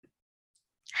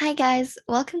Hi, guys.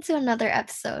 Welcome to another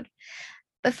episode.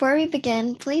 Before we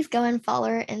begin, please go and follow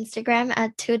our Instagram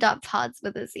at two.pods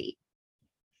with a Z.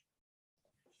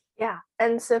 Yeah,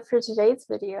 and so for today's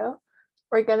video,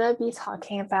 we're gonna be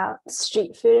talking about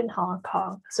street food in Hong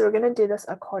Kong. So we're gonna do this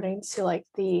according to like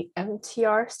the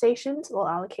MTR stations. We'll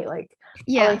allocate like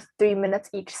Yeah. probably 3 minutes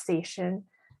each station,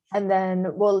 and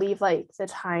then we'll leave like the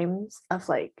times of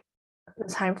like the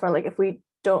time for like if we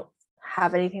don't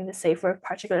have anything to say for a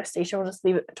particular station, we'll just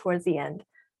leave it towards the end,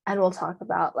 and we'll talk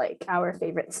about like our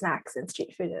favorite snacks and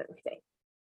street food and everything.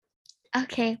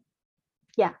 Okay.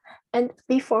 Yeah. And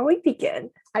before we begin,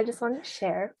 I just want to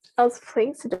share I was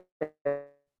playing Sudoku,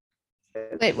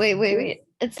 Wait.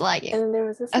 It's lagging. and then there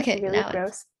was this like Okay, really now it's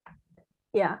gross.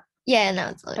 Yeah. now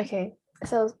it's lagging. Okay.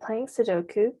 So I was playing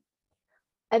Sudoku,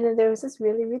 and then there was this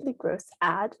really, really gross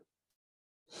ad.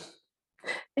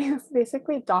 It was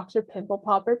basically Dr. Pimple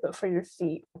Popper, but for your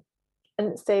feet. And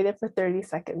it stayed there for 30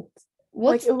 seconds.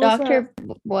 What's It was Dr.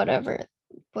 Whatever?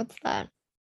 What's that?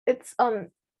 it's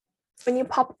when you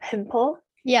pop a pimple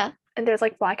Yeah. and there's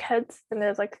like blackheads and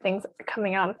there's like things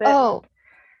coming out of it. Oh,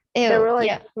 There ew. were like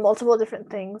Yeah. multiple different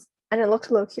things, and it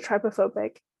looked low-key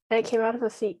trypophobic, and it came out of a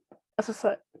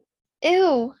foot,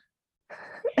 Ew.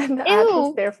 and the ad was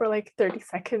Ew. there for like 30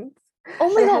 seconds,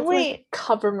 Oh my and I God, had to like wait.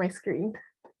 cover my screen.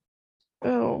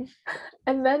 Ew.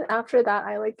 And then after that,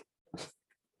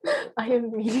 I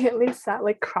immediately sat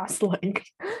like cross-legged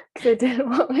because I didn't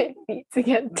want my feet to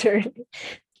get dirty.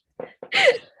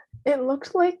 It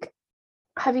looked like,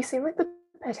 have you seen like the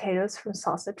potatoes from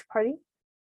Sausage Party?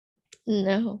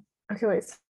 No. Okay, wait,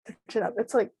 search it up.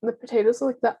 It's like the potatoes are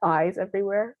like the eyes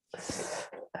everywhere. It's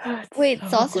Wait, so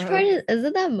Sausage gross. Party, is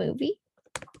it that movie?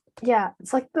 Yeah,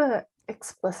 it's like the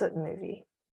explicit movie.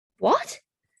 What?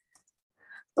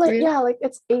 Like, Really? yeah, like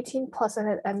it's 18 plus and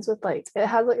it ends with like, it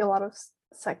has like a lot of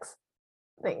sex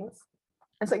things.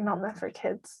 It's like not meant for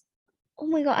kids. Oh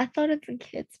my God, I thought it's a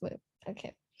kid's movie.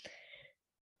 Okay.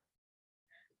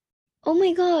 Oh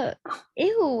my God.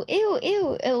 Ew.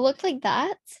 It looked like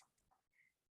that.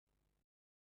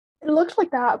 It looked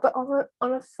like that, but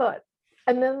on a foot.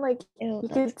 And then like Ew, you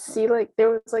that's could see like there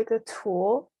was like a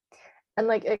tool and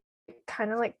like it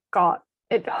kind of like got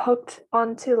it hooked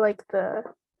onto like the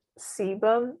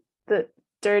sebum, the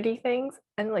dirty things,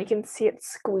 and like you can see it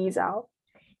squeeze out.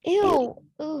 ew.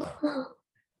 Ugh.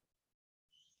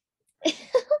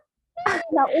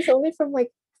 That was only from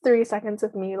like 3 seconds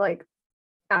of me like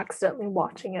accidentally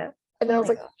watching it. And Oh then I was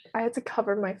my like, God. I had to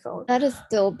cover my phone. That is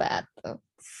still bad though.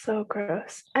 So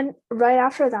gross. And right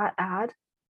after that ad,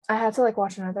 I had to like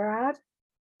watch another ad.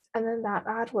 And then that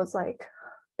ad was like,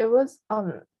 it was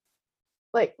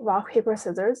like rock, paper,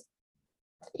 scissors.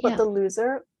 But Yeah. the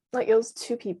loser, like it was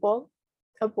two people,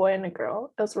 a boy and a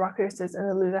girl. It was rock, paper, scissors, and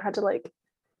the loser had to like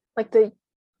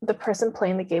the person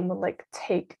playing the game would like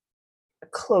take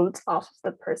clothes off of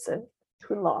the person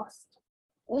who lost.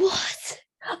 What?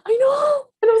 I know.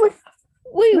 And I was like,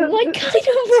 Wait, what it's like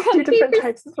kind of two rock, different paper?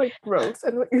 types of like gross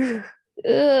and like,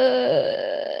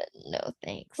 No,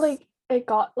 thanks. like it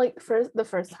got like first the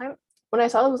first time when I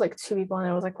saw it was like two people and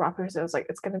it was like rock paper scissors, I was like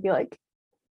it's gonna be like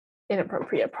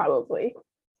inappropriate probably,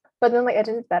 but then like I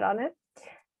didn't bet on it,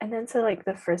 and then so like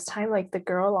the first time like the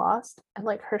girl lost and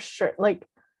like her shirt like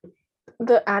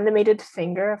the animated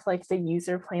finger of like the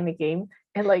user playing the game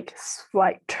and like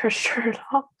swiped her shirt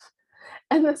off,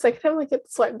 and the second time like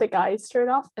it swiped the guy's shirt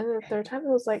off, and the third time it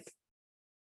was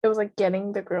like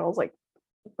getting the girl's like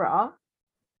bra.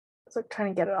 It's like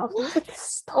trying to get it off. I was like, What?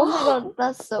 Oh my stop. God,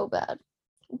 that's so bad.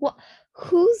 What?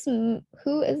 Who is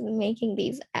making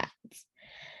these ads?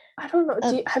 I don't know.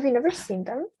 Uh, Have you never seen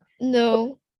them?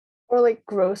 no. Or like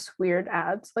gross, weird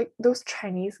ads, like those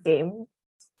Chinese games.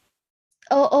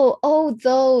 Oh,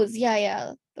 those.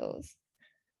 Yeah, those.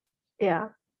 Yeah,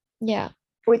 Yeah.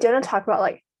 we didn't talk about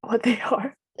like what they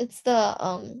are. It's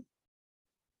the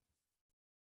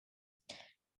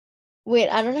wait,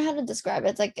 I don't know how to describe it.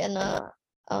 It's like in a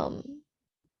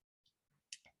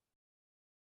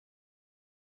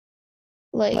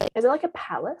like Is it like a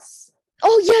palace?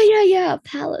 oh yeah,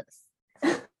 palace.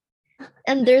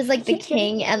 And there's I like the keep getting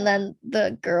king and then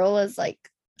the girl is like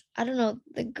I don't know,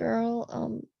 the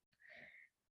girl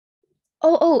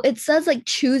it says like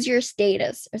choose your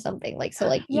status or something. Like so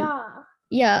like you yeah.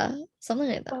 yeah, something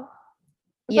like that. Oh.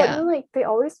 But Yeah. then like they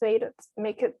always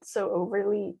make it so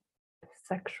overly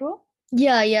sexual.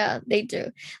 Yeah, they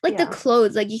do. Like the Yeah,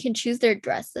 clothes, like you can choose their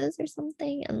dresses or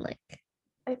something and like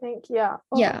I think yeah.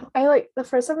 Oh, yeah. I like the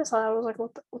first time I saw it, I was like,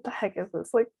 what the heck is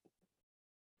this? Like,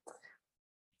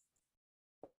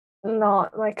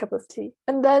 not my cup of tea.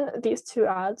 And then these two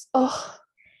ads. Oh,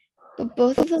 But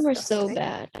both of them are so disgusting.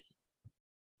 bad.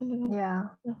 Oh my God. Yeah.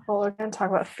 Well, we're gonna talk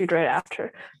about food right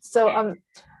after. So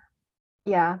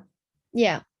yeah.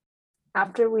 Yeah.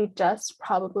 After we just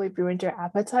probably ruined your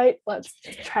appetite, let's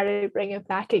try to bring it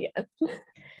back again.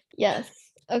 Yes.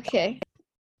 Okay.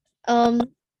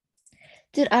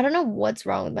 Dude, I don't know what's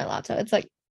wrong with my laptop. It's like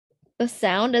the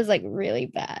sound is like really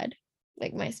bad.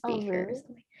 Like my Oh, speaker or really?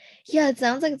 something. Yeah, it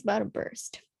sounds like it's about to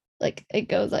burst. Like it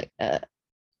goes like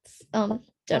don't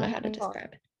know how to Oh, describe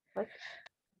it. like,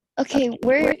 Okay,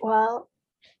 well,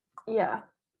 yeah.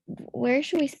 where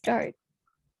should we start?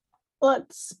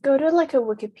 Let's go to like a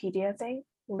Wikipedia thing,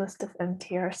 list of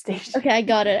MTR stations. Okay, I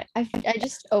got it. I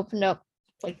just opened up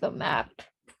like the map.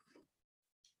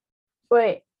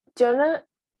 Wait, do you wanna?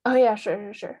 Oh yeah,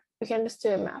 sure. We can just do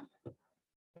a map.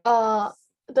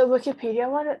 The Wikipedia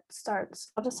one, it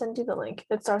starts. I'll just send you the link.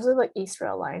 It starts with like East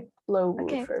Rail Line, Low Wu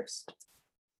Okay. first.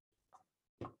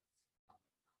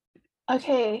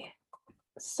 Okay,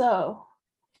 so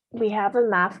we have a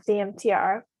map of the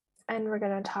MTR, and we're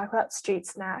gonna talk about street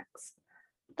snacks.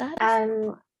 That's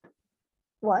And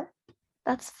what?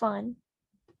 that's fun.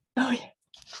 Oh yeah.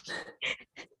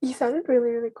 You sounded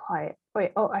really quiet.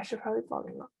 Wait, oh, I should probably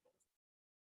volume up.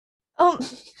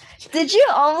 Did you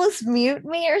almost mute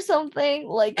me or something?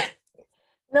 Like,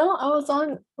 No, I was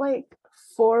on like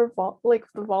like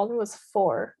the volume was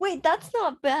 4. wait, that's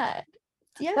not bad.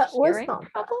 Do you have That was hearing not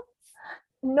bad. problems?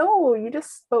 No, you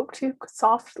just spoke too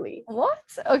softly. What?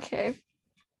 Okay.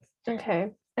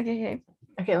 Okay. Okay.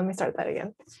 Okay, let me start that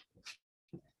again.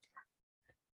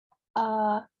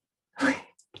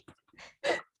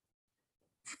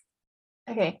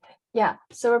 Okay. Yeah.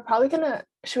 So we're probably gonna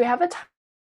should we have a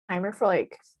timer for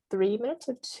like 3 minutes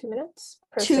or 2 minutes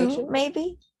per Two, station?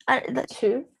 maybe.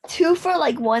 2? Two for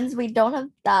like ones we don't have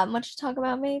that much to talk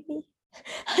about, maybe.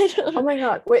 I don't Oh know. my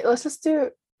god. Wait, let's just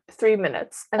do 3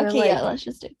 minutes and then Okay, like yeah, let's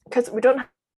just do. because we don't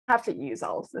have to use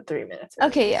all of the 3 minutes.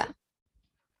 Okay, yeah.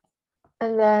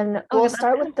 And then Okay, we'll that's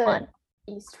start kind with of the fun.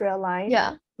 East Rail Line,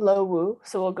 Yeah. Low Wu.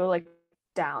 So we'll go like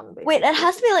down basically. Wait, it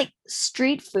has to be like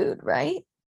street food, right?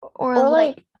 Or or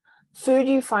like like food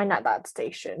you find at that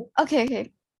station.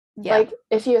 okay. Yeah. Like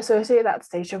if you associate that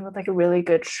station with like a really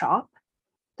good shop,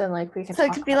 then like we can So it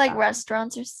talk could be about like that.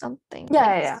 restaurants or something. Yeah,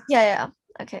 like, yeah. Yeah.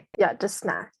 Okay. Yeah, just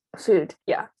snack, food,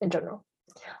 yeah, in general.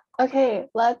 Okay,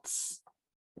 let's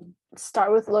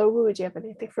start with Low Wu. Do you have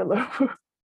anything for Low Wu?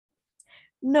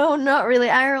 No, not really.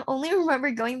 I only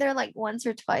remember going there like once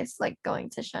or twice, like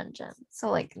going to Shenzhen. So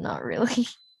like not really.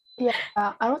 Yeah,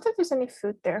 I don't think there's any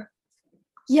food there.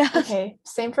 Yeah. Okay,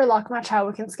 same for Lok Ma Chao.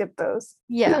 We can skip those.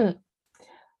 Yeah.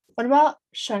 What about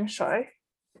Sheng Shui?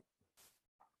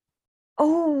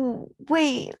 Oh,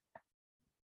 wait.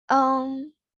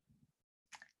 Um,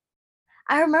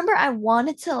 I remember I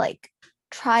wanted to like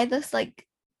try this like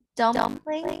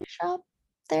dumpling shop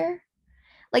there.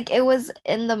 Like it was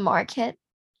in the market,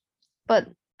 but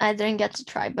I didn't get to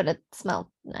try, but it smelled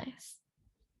nice.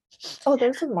 Oh,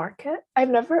 there's a market. I've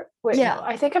never. Wait, Yeah. no.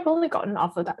 I think I've only gotten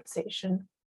off of that station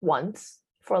once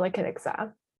for like an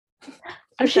exam.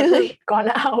 I've never Really? gone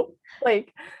out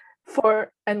like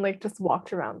for and like just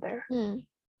walked around there.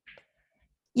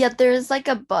 Yeah, there's like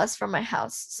a bus from my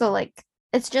house. So like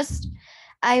it's just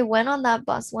I went on that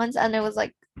bus once and it was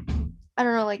like I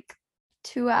don't know, like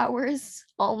 2 hours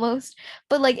almost.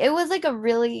 But like it was like a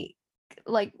really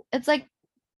like it's like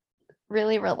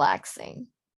really relaxing.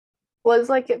 Was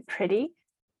like it pretty?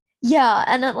 Yeah,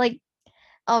 and it like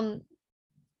um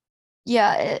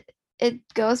yeah, it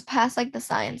goes past like the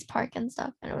science park and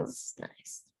stuff and it was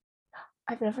nice.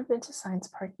 I've never been to Science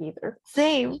Park either.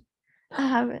 Same. I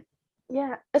haven't.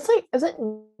 Yeah, it's like, is it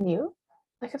new?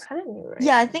 Like it's kind of new, right?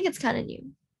 Yeah, I think it's kind of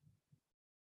new.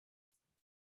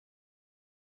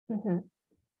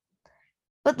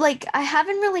 But like I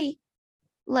haven't really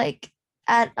like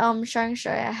at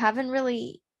Sharjah, I haven't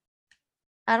really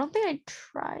I don't think I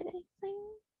tried anything.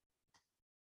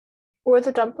 Were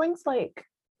the dumplings like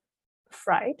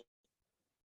fried?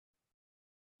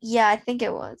 Yeah, I think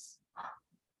it was.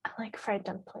 I like fried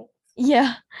dumplings.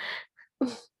 Yeah.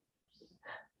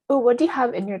 Oh, what do you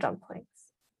have in your dumplings?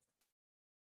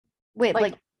 Wait,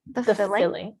 like the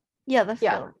filling? Yeah, the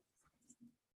Yeah.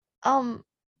 filling.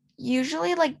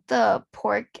 Usually like the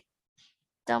pork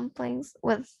dumplings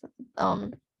with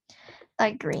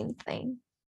that green thing.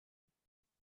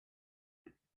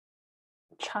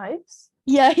 Chives?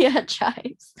 Yeah,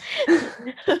 chives.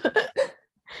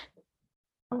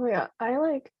 Oh my god, I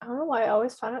don't know why I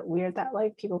always found it weird that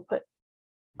like people put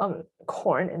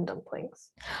corn in dumplings.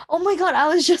 Oh my god, I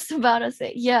was just about to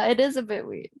say, yeah, it is a bit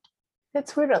weird.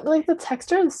 It's weird. Like the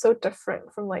texture is so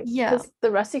different from like Yeah. because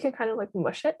the rest you can kind of like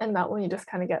mush it, and that one you just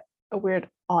kind of get a weird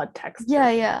odd texture.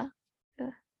 Yeah.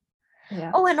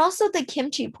 Yeah. Oh, and also the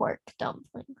kimchi pork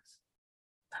dumplings.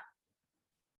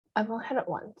 I've only had it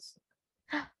once.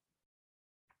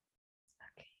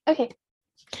 Okay.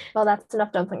 Well, that's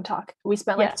enough dumpling talk. We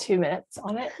spent Yeah. like 2 minutes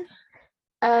on it.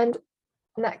 And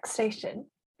next station,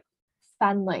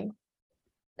 Fanling.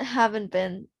 Haven't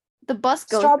been. The bus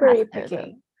goes Strawberry past there, though.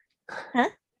 picking. Huh?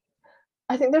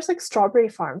 I think there's like strawberry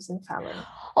farms in Fanling.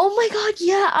 Oh my god,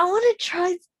 yeah, I want to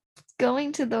try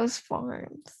going to those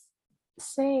farms.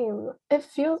 Same. It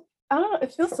feels, I don't know,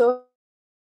 it feels so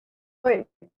like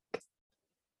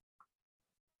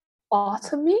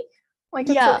autumny. Like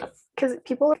it's Yeah. like, because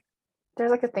people,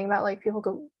 there's like a thing that like people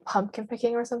go pumpkin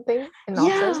picking or something in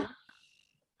Yeah. autumn.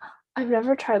 I've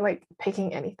never tried like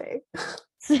picking anything.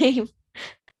 Same.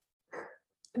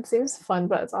 It seems fun,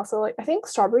 but it's also like, I think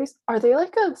strawberries, are they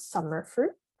like a summer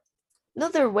fruit? No,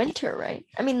 they're winter, right?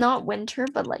 I mean, not winter,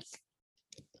 but like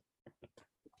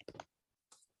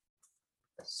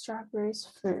Strawberries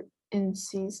fruit in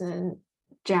season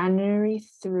January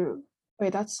through,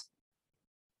 wait, that's,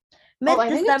 oh, I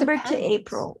think it mid-December to depends.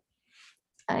 April.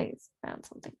 I found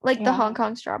something like the Hong Yeah.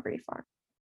 Kong strawberry farm.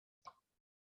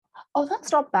 Oh,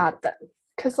 that's not bad then.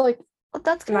 Because like, Oh,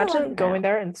 that's kind of imagine like going now.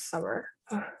 there in summer.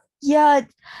 Yeah,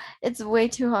 it's way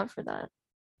too hot for that.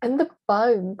 And the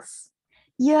bugs.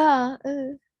 Yeah.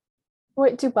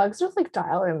 Wait, do bugs just like die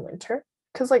out in winter?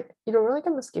 Because like you don't really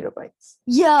get mosquito bites.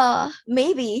 Yeah,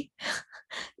 maybe.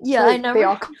 Yeah, I Like, never. they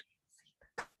all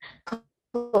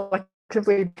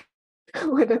collectively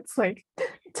when it's like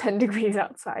 10 degrees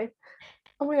outside.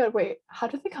 Oh my god, wait, how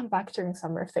do they come back during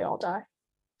summer if they all die?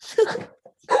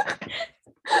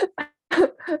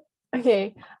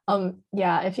 Okay,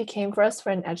 yeah, if you came for us for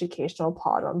an educational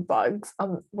pod on bugs,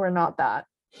 we're not that.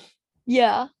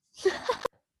 Yeah.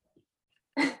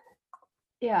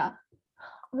 Yeah.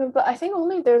 But I think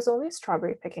there's only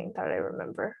strawberry picking that I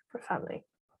remember for family.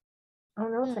 I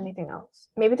don't know if anything else.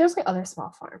 Maybe there's like other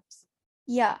small farms.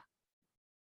 Yeah.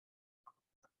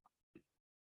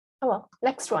 Oh well,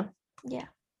 next one. Yeah.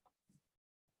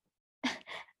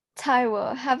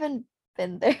 Taiwo, haven't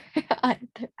been there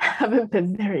either. Haven't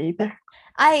been there either.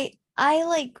 I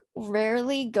like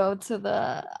rarely go to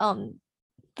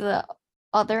the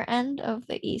other end of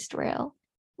the East Rail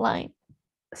line.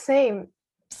 Same.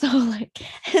 So like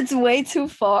it's way too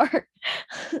far.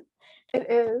 It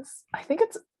is. I think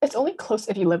it's only close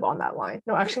if you live on that line.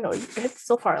 No, actually, no. It's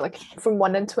so far. Like from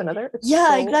one end to another. It's Yeah,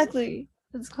 so, exactly.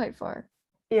 It's quite far.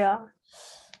 yeah,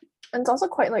 and it's also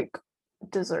quite like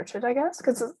deserted, I guess,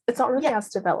 because it's not really Yeah, as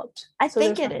developed. I So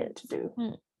think there's it nothing is. to do.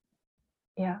 Mm.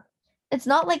 Yeah. It's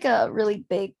not like a really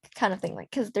big kind of thing, like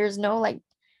because there's no like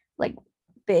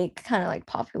big kind of like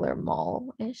popular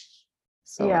mall-ish.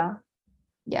 So like, Yeah.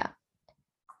 yeah.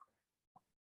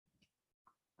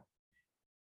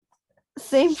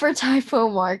 Same for Typo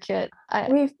Market.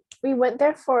 We went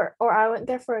there for, or I went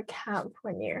there for a camp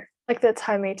one year, like the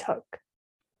time I took.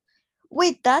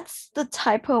 Wait, that's the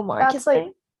Typo Market That's like,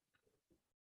 thing?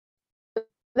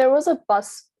 there was a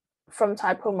bus from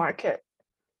Typo Market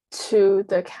to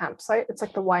the campsite. It's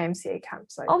like the YMCA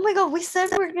campsite. Oh my god, we said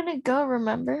we are gonna go,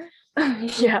 remember?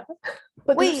 Yeah,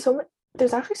 but Wait.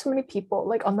 there's actually so many people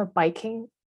like on the biking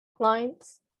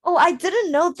lines. Oh, I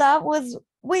didn't know that was.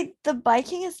 Wait, the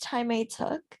biking is time I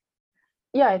took?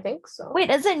 Yeah, I think so. Wait,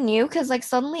 is it new? Because like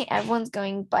suddenly everyone's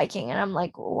going biking, and I'm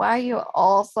like, why are you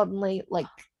all suddenly like,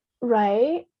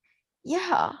 Right?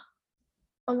 yeah.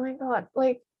 Oh my god,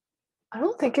 like I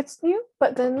don't think it's new,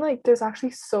 but then like there's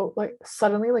actually so like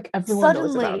suddenly like everyone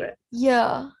knows about Suddenly, it.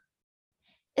 yeah.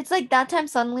 It's like that time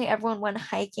suddenly everyone went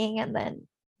hiking, and then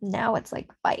now it's like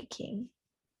biking.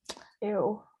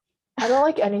 Ew. I don't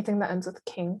like anything that ends with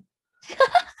king.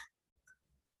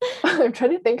 I'm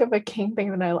trying to think of a king thing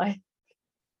that I like.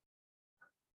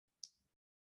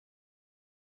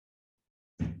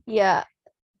 Yeah.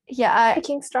 Yeah,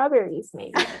 Picking strawberries,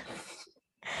 maybe.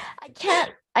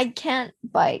 I can't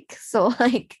bike, so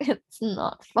like it's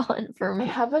not fun for I me.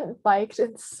 haven't biked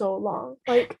in so long.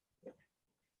 Like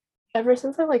ever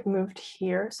since I like moved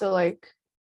here. So like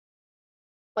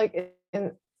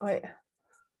in wait,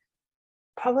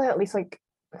 probably at least like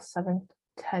 7-10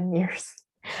 years.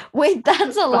 Wait,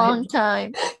 that's a long Bike.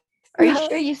 time. Are you Yeah.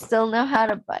 sure you still know how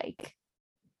to bike?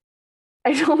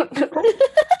 I don't know.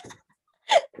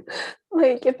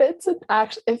 Like if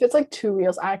it's like 2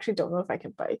 wheels, I actually don't know if I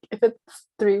can bike. If it's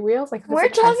 3 wheels, like if it's We're a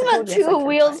talking tricycle,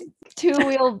 about yes, I can bike.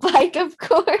 two-wheel bike, of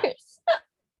course.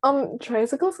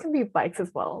 Tricycles can be bikes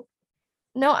as well.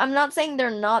 No, I'm not saying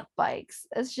they're not bikes.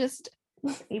 It's just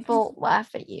people laugh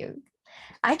at you.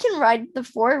 I can ride the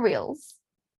 4 wheels.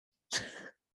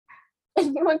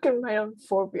 Anyone can ride on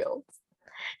 4 wheels.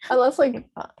 Unless like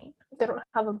Fine. they don't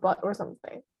have a butt or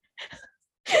something.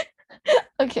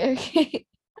 Okay.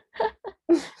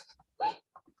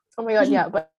 Oh my god, yeah.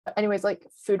 But anyways, like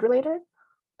food related.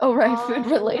 Oh, right, food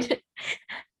Um, related.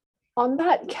 On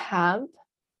that camp,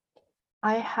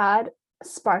 I had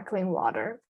sparkling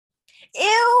water.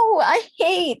 Ew, I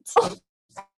hate.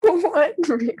 What?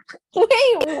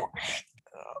 Wait.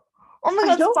 Oh my I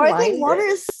god, don't sparkling mind water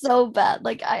it. is so bad.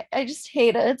 Like I just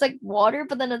hate it. It's like water,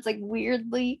 but then it's like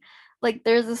weirdly like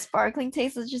there's a sparkling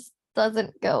taste that just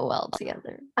doesn't go well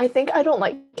together. I think I don't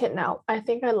like it now. I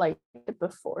think I liked it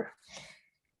before.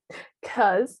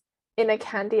 Because in a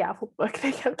candy apple book,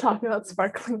 they kept talking about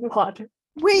sparkling water.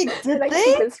 Wait, And did I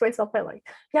they? convinced myself I like,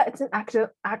 yeah, it's an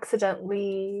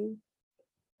accidentally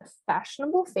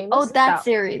fashionable, Oh, famous that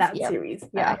series. that Yep. series.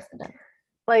 By Yeah. accident.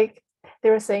 Like they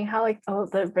were saying how like oh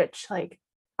the rich like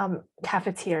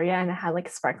cafeteria and it had like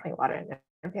sparkling water and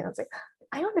everything. I was like,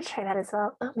 I want to try that as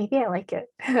well. Oh, maybe I like it.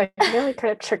 I really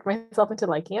kind of tricked myself into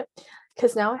liking it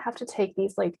because now I have to take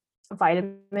these like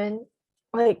vitamin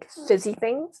like fizzy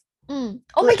things. Mm.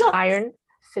 Oh my like god, iron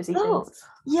fizzy things. those.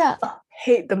 Yeah. Oh,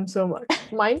 hate them so much.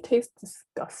 Mine tastes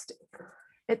disgusting.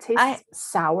 It tastes I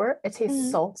sour. It tastes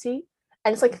mm. salty,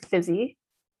 and it's like fizzy.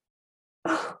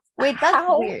 Wait, that's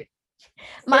How? weird.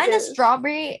 Mine is is.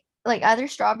 strawberry, like either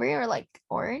strawberry or like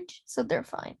orange, so they're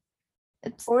fine.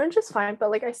 It's Orange is fine,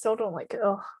 but like I still don't like it.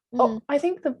 Oh, mm. I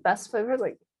think the best flavor is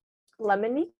like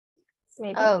lemony,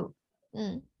 maybe. Oh.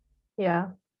 Mm. Yeah.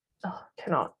 Oh,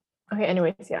 cannot. Okay.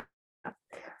 Anyways, yeah,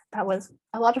 that was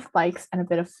a lot of bikes and a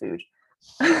bit of food.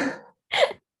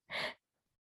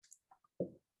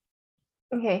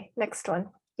 Okay, next one.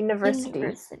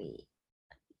 University.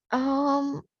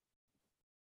 Um,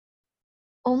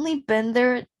 only been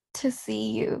there to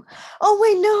see you. Oh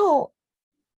wait, no.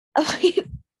 Oh, wait.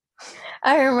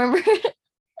 I remember.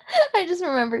 I just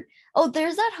remembered. Oh,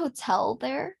 there's that hotel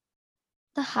there,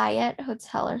 the Hyatt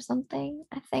Hotel or something,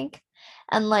 I think.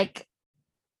 And like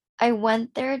I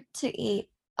went there to eat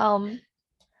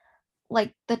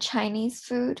like the Chinese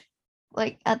food,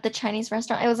 like at the Chinese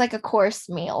restaurant. It was like a course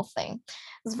meal thing.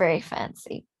 It was very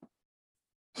fancy.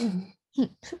 When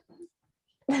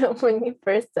you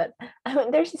first said I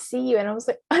went there to see you, and I was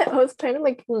like, I was trying to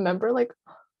like remember like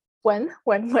when,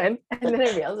 and then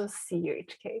I realized it was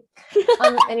CUHK.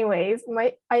 Anyways,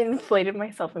 I inflated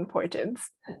my self-importance.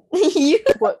 You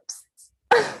Whoops.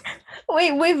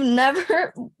 wait, we've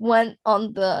never went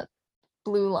on the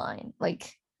blue line,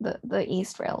 like the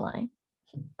East Rail line.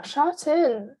 Shot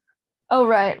in. Oh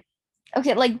right.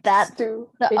 Okay, like that Stu,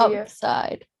 the idiot.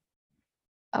 upside.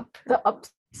 Up. The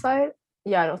upside?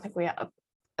 Yeah, I don't think we have.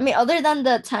 I mean, other than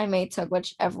the time it took,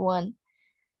 which everyone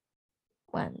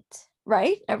went,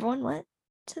 right? Everyone went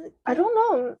to the I don't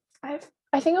know.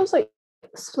 I think it was like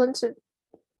splintered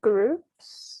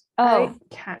groups. Oh, I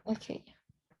can't okay.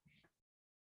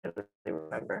 really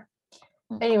remember.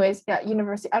 Mm. Anyways, yeah,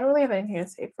 university. I don't really have anything to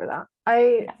say for that.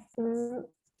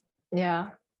 Yeah.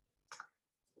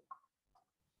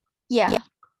 Yeah.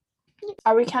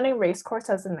 Are we counting race course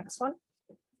as the next one?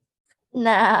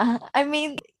 Nah. I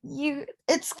mean,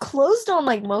 it's closed on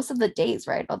like most of the days,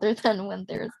 right? Other than when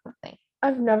there's the thing.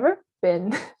 I've never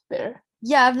been there.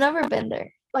 Yeah, I've never been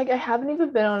there. Like I haven't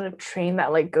even been on a train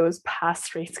that like goes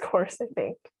past race course, I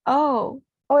think. Oh.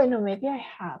 Oh, I know, maybe I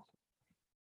have.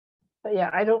 But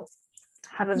yeah,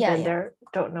 haven't been there,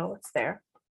 don't know what's there.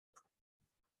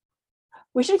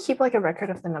 We should keep like a record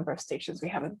of the number of stations we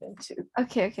haven't been to.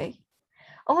 Okay.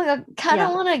 Oh my god, kind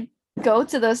of want to go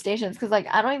to those stations because like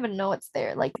I don't even know what's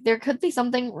there. Like there could be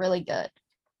something really good.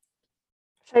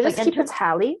 Should I just keep a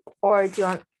tally, or do you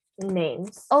want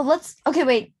names? Oh, okay,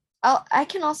 wait. I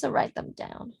can also write them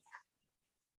down.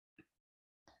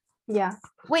 Yeah.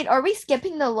 Wait, are we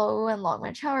skipping the Low and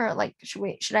Longman or like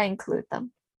should I include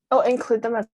them? Oh, include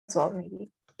them as well,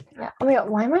 maybe. Yeah. Oh my god,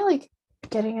 why am I like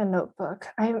getting a notebook?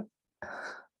 I'm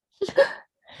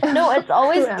No, it's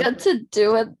always good to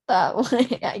do it that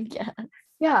way, I guess.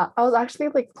 Yeah, I was actually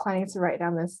like planning to write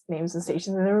down the names of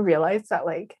stations and then realized that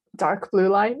like dark blue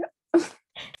line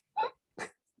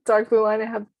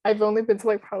I've only been to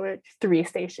like probably like 3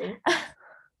 stations.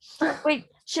 Wait,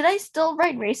 should I still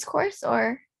write race course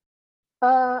or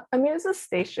I mean it's a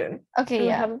station. Okay,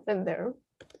 yeah. I haven't been there.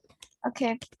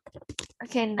 Okay,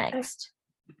 next.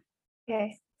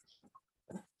 Okay.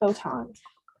 Photon.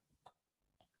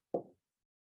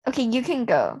 Okay, you can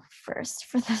go first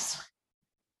for this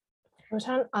one.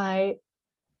 Photon, I've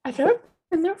never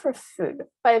been there for food,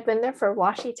 but I've been there for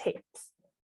washi tapes.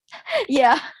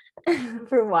 Yeah.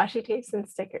 For washi tapes and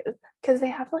stickers. Because they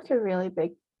have like a really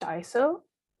big Daiso,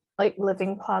 like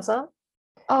Living Plaza.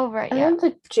 Oh, right, And yeah. then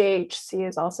the JHC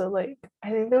is also like, I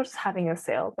think they were just having a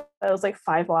sale. That was like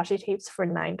 5 washi tapes for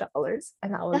 $9,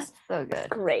 and that was That's so good.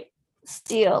 great.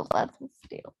 Steal. That's a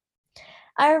steal.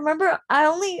 I remember I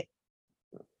only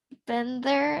been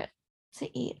there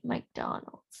to eat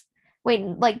McDonald's. Wait,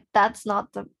 like that's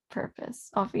not the purpose,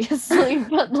 obviously,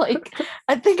 but like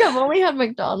I think I've only had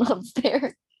McDonald's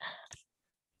there.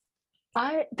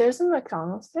 There's a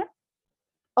McDonald's there.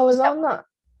 Oh, is that Yeah, on the?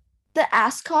 the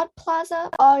Ascot Plaza,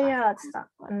 Oh yeah, it's that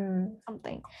one.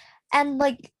 something. And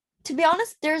like to be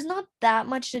honest, there's not that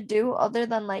much to do other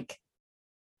than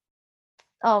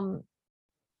um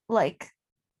like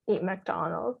Eat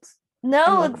McDonald's and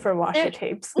no look for washi there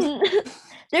tapes.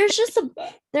 there's just a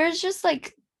there's just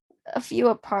like a few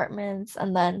apartments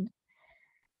and then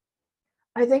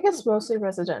I think it's mostly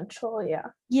residential. Yeah,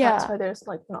 that's yeah, why there's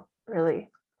like not really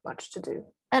much to do.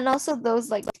 and also those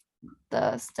like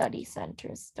the study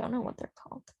centers, don't know what they're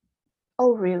called.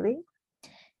 Oh really?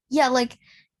 Yeah, like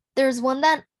there's one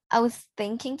that I was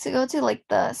thinking to go to, like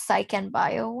the psych and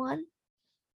bio one.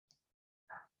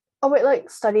 Oh wait, like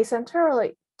study center or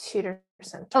like tutor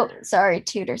Oh, center? sorry,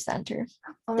 tutor center.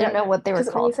 Oh my Didn't know god, what they were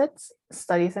because when you called. said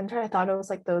study center, I thought it was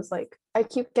like those like I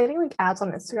keep getting like ads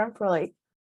on Instagram for like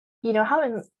you know how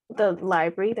in the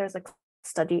library there's like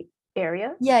study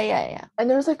area Yeah, yeah, yeah. and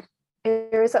there's like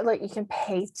areas that like you can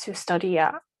pay to study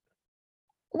at,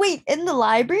 Wait, in the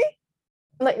library?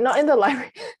 like not in the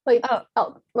library, like Oh,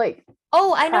 out like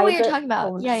oh, I know what you're private talking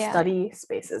about. owned Yeah, yeah, study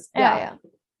spaces. yeah, Yeah, yeah.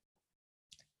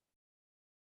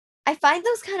 I find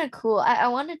those kind of cool. I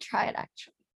want to try it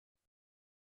actually.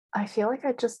 I feel like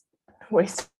I just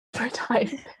wasted my time.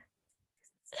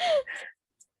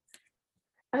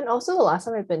 And also the last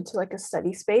time I've been to like a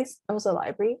study space, it was a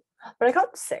library, but I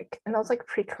got sick and that was like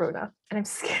pre-corona and I'm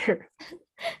scared.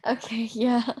 Okay,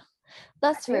 yeah. I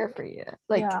That's think fair for you.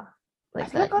 yeah, I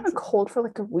Like think I that. got a cold for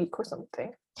like a week or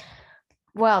something.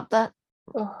 Wow, that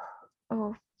Ugh.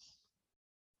 oh,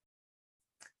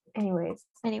 Anyways,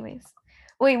 anyways.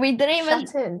 Wait, we didn't even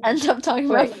Shatin. end up talking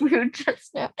about Wait, food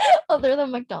just now, other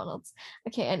than McDonald's.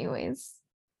 Okay, anyways.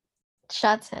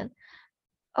 Shatin.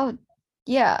 Oh,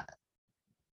 yeah.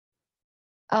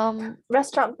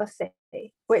 restaurant buffet.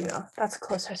 Wait, no, that's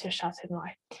closer to Shatin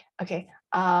Y. Okay.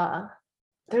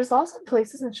 There's lots of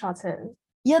places in Shatin.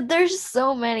 Yeah, there's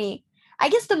so many. I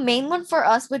guess the main one for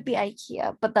us would be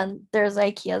IKEA, but then there's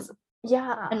IKEAs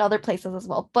Yeah, in other places as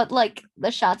well. But like the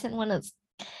Shatin one is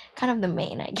kind of the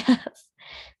main, I guess.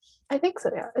 I think so.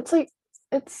 Yeah, it's like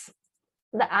it's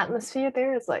the atmosphere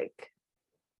there is like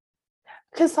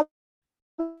because some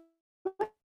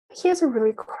Ikeas are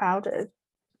really crowded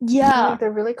and Yeah, like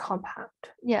they're really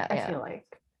compact. yeah, I yeah. feel like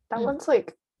that Mm. one's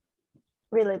like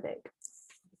really big.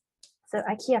 So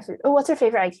IKEA food. Oh, what's your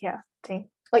favorite IKEA thing?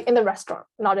 Like in the restaurant,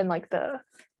 not in like the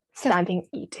standing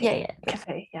Yeah, eating yeah.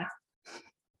 cafe. Yeah.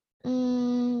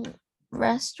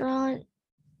 Restaurant.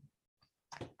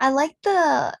 I like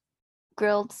the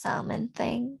grilled salmon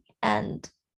thing and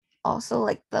also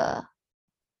like the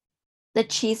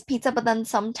cheese pizza, but then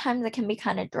sometimes it can be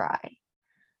kind of dry.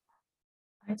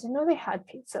 I didn't know they had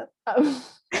pizza.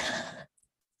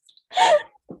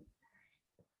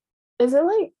 Is it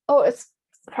like, oh, it's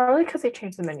probably because they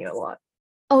changed the menu a lot.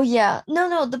 Oh yeah. No,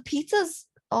 no, the pizza's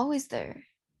always there.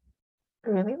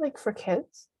 Really? Like for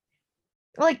kids?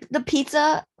 Like the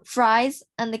pizza, fries,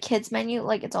 and the kids menu,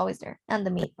 like it's always there. And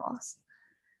the meatballs.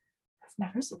 I've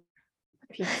never seen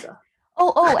pizza.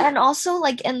 Oh, and also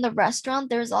like in the restaurant,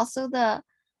 there's also the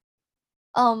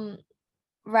um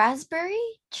raspberry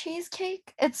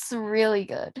cheesecake. It's really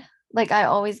good. Like I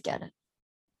always get it.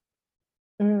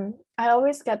 I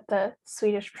always get the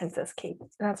Swedish princess cake.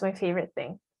 And that's my favorite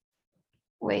thing.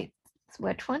 Wait,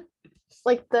 which one?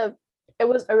 Like it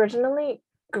was originally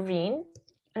green,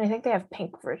 and I think they have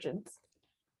pink versions.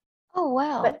 Oh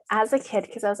wow. But as a kid,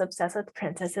 because I was obsessed with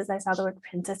princesses, I saw the word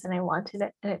princess and I wanted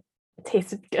it, and it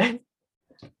tasted good.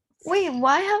 Wait,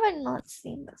 why have I not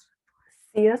seen this?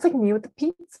 See, that's like me with the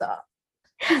pizza.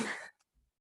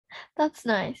 That's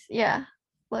nice. Yeah.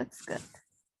 Looks good.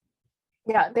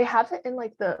 Yeah, they have it in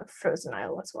like the frozen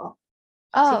aisle as well.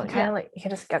 So you Oh can kind yeah. of like you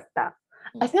can just get that.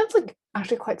 I think that's like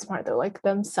actually quite smart though, like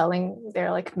them selling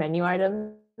their like menu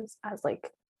items as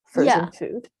like Yeah. frozen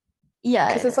food. Yeah,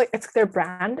 Because it it's is. like it's their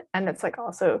brand and it's like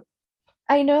also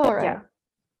I know, yeah. right?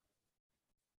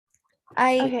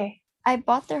 I Okay. I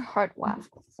bought their heart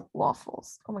waffles.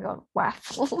 Waffles. Oh my god,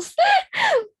 waffles.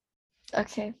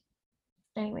 Okay.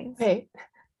 Anyways. Wait,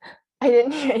 I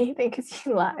didn't hear anything because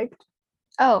you lagged.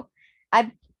 Oh,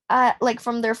 I like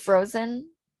from their frozen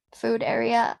food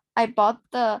area, I bought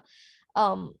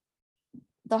um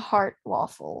the heart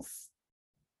waffles.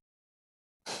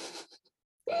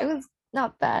 It was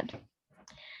not bad.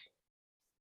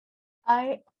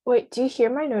 I wait, do you hear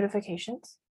my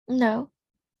notifications? No.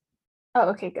 Oh,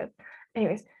 okay, good.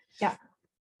 Anyways, yeah.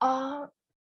 Oh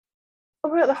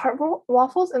my god, the heart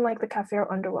waffles in like the cafe are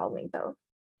underwhelming though.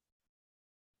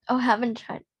 Oh, haven't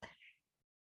tried.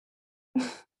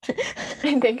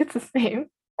 I think it's the same.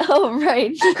 Oh,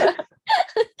 right.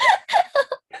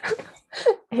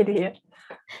 Idiot.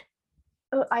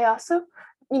 Oh, I also,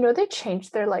 they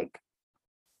changed their like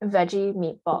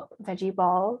veggie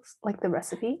balls, like the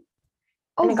recipe, and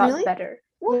Oh, it got really? better.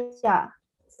 What? Yeah.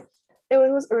 It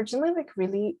was originally like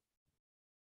really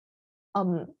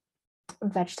um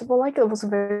vegetable like. It was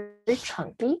very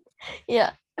chunky.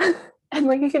 Yeah. And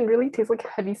like you can really taste like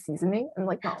heavy seasoning and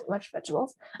like not much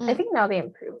vegetables. I Mm, think now they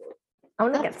improved. I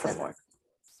want to that's get some good. more.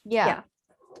 Yeah. Yeah.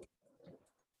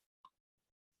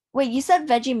 Wait, you said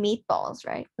veggie meatballs,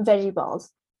 right? Veggie balls.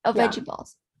 Oh, Yeah. veggie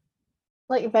balls.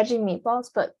 Like veggie meatballs,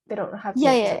 but they don't have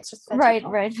Yeah, meat, so yeah. it's just veggie Right,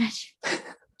 balls. right, veggie.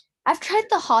 I've tried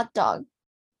the hot dog,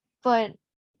 but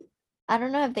I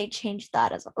don't know if they changed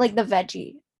that as well. Like the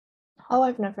veggie. Oh,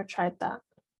 I've never tried that.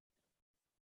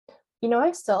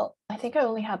 I think I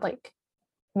only had like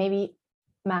maybe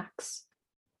max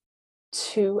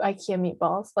 2 IKEA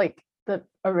meatballs, like the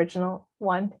original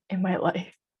one in my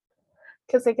life.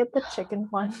 Because I get the chicken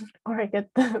one or I get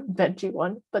the veggie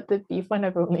one, but the beef one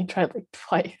I've only tried like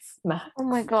twice max. Oh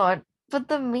my God. But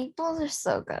the meatballs are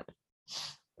so good.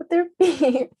 But they're beef.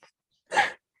 Wait,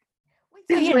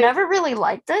 so you Like, never really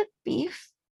liked it? Beef?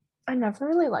 I never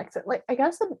really liked it. Like, I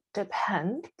guess it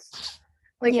depends.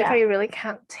 Like, if Yeah. I really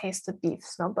can't taste the beef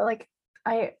smell, but like,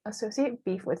 I associate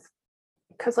beef with,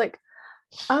 because like,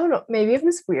 I don't know, maybe I'm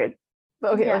just weird.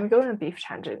 But okay, let Yeah. me go on a beef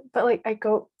tangent. But like,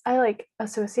 I like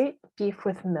associate beef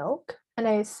with milk, and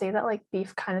I say that like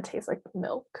beef kind of tastes like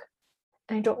milk,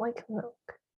 and I don't like milk.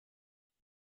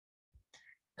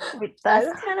 Wait, I that's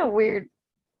don't, kind of weird.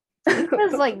 I Beef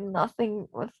don't is like know. nothing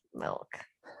with milk.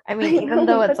 I I mean, even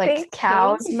though know, it's but like they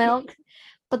cow's change. milk,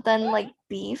 but then like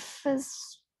beef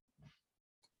is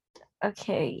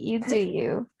okay, you do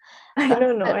you. I That's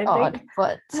don't a know. bit I odd, think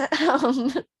but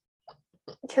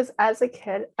because as a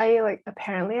kid,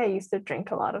 I used to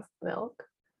drink a lot of milk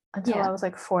until yeah. I was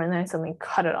like 4, and then I suddenly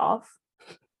cut it off.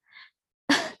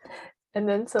 And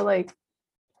then so like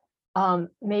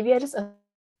maybe I just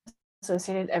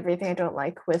associated everything I don't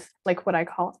like with like what I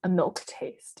call a milk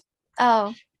taste.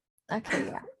 Oh, okay,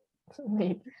 yeah.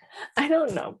 Maybe. I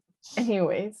don't know.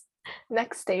 Anyways,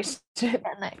 next station. Yeah,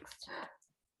 next.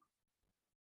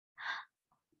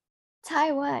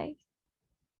 Taiwan.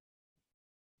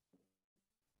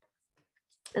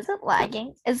 Is it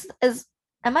lagging? Is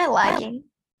am I lagging?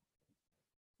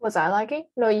 Was I lagging?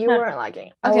 No, you No. weren't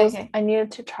lagging. Okay, okay. I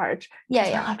needed to charge Yeah,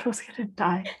 because my yeah. laptop was gonna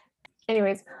die.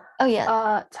 Anyways, Oh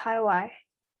yeah. Taiwan. I think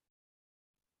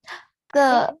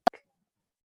The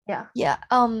yeah. yeah,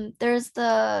 there's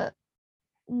the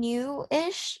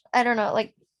new-ish, I don't know,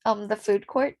 like the food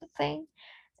court thing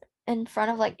in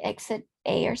front of like exit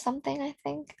A or something, I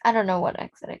think. I don't know what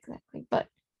exit exactly, but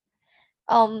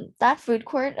that food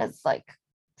court is like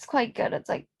it's quite good. It's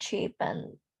like cheap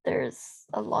and there's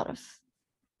a lot of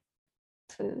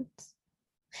foods.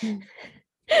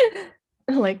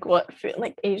 Like what food?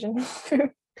 Like Asian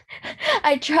food.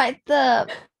 I tried the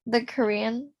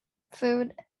Korean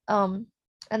food, and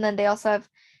then they also have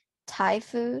Thai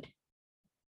food,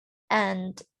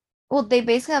 and well, they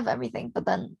basically have everything, but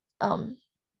then and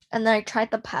then I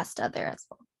tried the pasta there as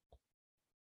well.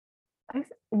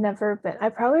 I've never been.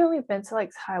 I've probably only been to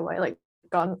like Taiwan, like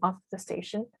gotten off the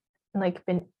station and like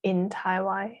been in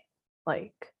Taiwan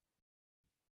like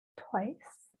twice.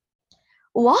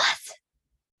 What?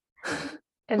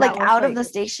 And Like that was out of like the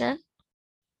station?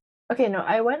 okay, no,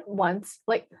 I went once.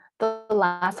 Like the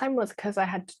last time was because I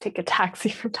had to take a taxi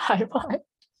from Taiwan.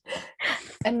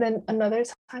 And then another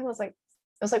time was like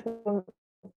it was like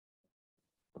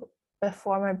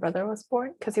before my brother was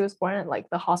born, because he was born at like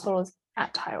the hospital was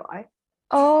at Taiwan.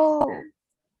 Oh,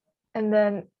 And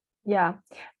then yeah,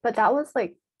 but that was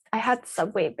like I had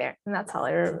Subway there, and that's all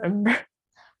I remember.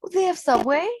 they have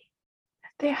Subway?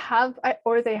 They had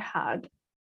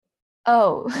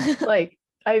Oh. like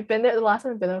I've been there. The last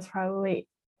time I've been there was probably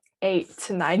 8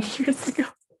 to 9 years ago.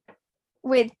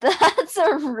 Wait, that's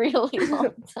a really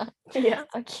long time. Yeah,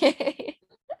 Okay.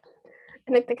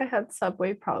 and I think I had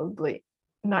Subway probably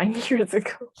 9 years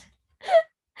ago.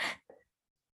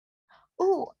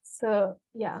 Oh, So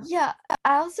yeah, yeah.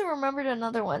 I also remembered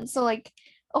another one. So like,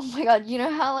 oh my God, you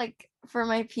know how like for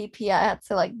my PP I had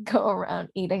to like go around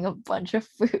eating a bunch of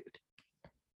food.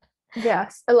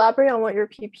 Yes. Elaborate on what your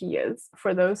PP is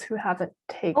for those who haven't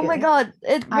Oh my taken god,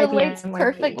 it relates IBM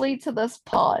perfectly to this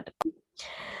pod.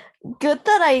 Good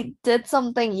that I did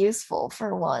something useful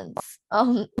for once.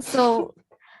 So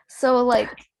like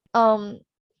um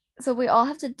so we all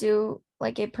have to do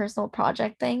like a personal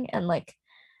project thing and like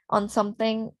on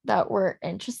something that we're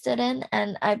interested in,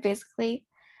 and I basically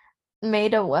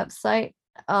made a website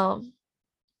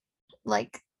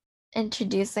like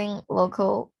introducing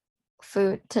local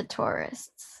food to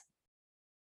tourists.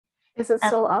 Is it And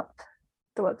still up,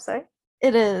 the website?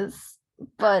 it is,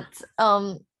 but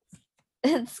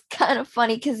it's kind of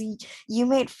funny because you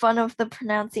made fun of the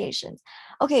pronunciations.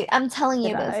 Okay, I'm telling you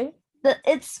Did this. I?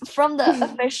 It's from the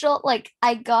official, like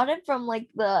I got it from like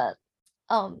the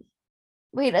um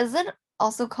wait, is it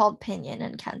also called pinyin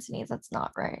in Cantonese? That's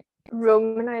not right.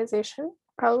 Romanization,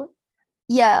 probably.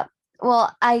 Yeah.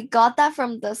 Well, I got that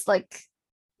from this like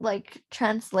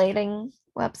translating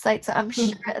website, so I'm sure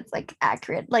it's like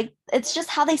accurate. Like it's just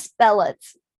how they spell it,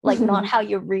 like not how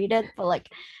you read it, but like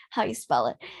how you spell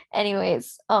it.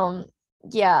 Anyways,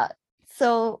 yeah.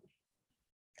 So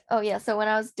oh yeah, so when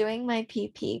I was doing my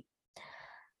PP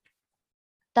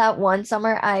that one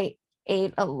summer, I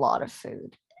ate a lot of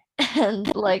food.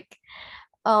 And like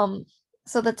um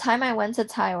so the time I went to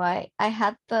Taiwan, I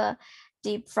had the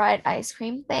deep fried ice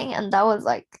cream thing, and that was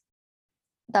like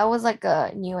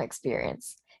a new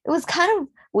experience. It was kind of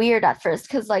weird at first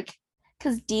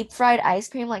because deep fried ice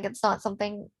cream, like it's not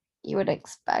something you would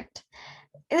expect.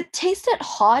 It tasted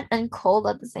hot and cold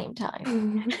at the same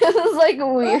time. It was like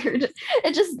weird.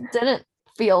 It just didn't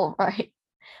feel right.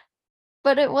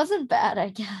 But it wasn't bad, I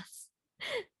guess.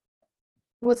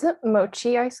 Was it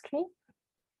mochi ice cream?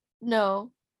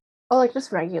 No. Oh, like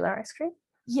just regular ice cream?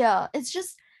 Yeah, it's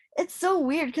so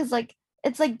weird because like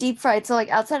it's like deep fried. So like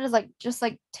outside is like just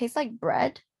like tastes like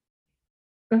bread,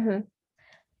 Mm-hmm.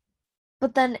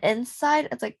 but then inside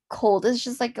it's like cold. It's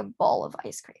just like a ball of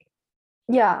ice cream.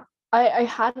 Yeah, I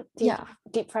had Yeah.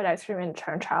 deep fried ice cream in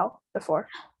Chow before.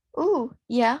 Ooh,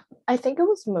 yeah. I think it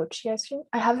was mochi ice cream.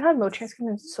 I haven't had mochi ice cream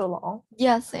in so long.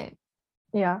 Yeah, same.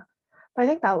 Yeah, but I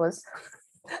think that was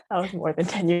that was more than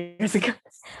 10 years ago.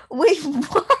 Wait,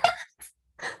 what?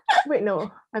 Wait,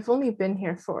 no, I've only been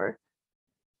here for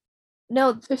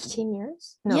No, 15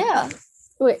 years. No, yeah.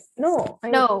 wait, no,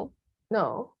 No.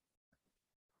 no,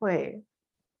 wait,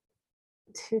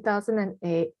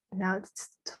 2008. Now it's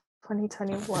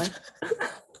 2021.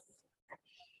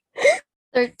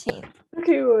 13.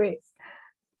 Okay, wait.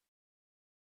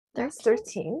 That's 13?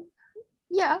 13.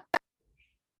 Yeah.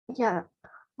 Yeah.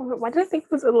 Why did I think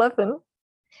it was 11?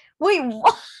 Wait,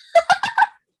 what?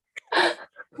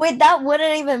 Wait, that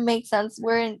wouldn't even make sense.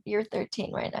 You're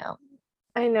 13 right now.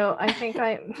 I know. I think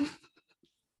I'm.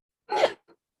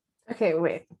 Okay,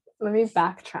 wait. Let me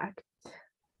backtrack.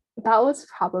 That was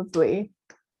probably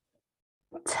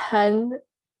 10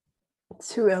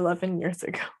 to 11 years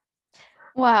ago,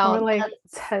 or Wow. like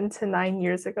 10 to 9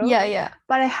 years ago. Yeah, yeah.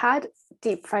 But I had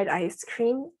deep fried ice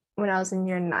cream when I was in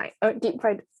year nine. Oh, deep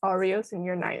fried Oreos in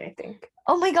year nine, I think.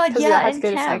 Oh my god, Because we yeah, all had to in go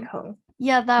to camp. Cyclone.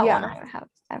 Yeah, that one Yeah.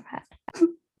 I've had.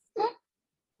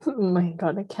 Oh my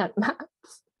god, I can't math.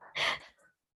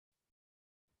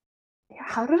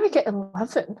 How did I get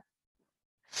 11?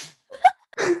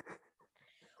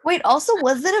 Wait, also,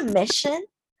 was it a mission?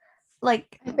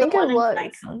 Like I the think it one in was.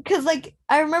 Cyclone? Because like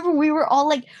I remember we were all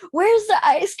like, "Where's the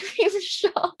ice cream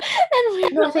shop?" And we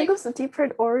No, were I think like, it was the deep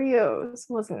fried Oreos,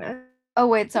 wasn't it? "Oh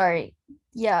wait, sorry.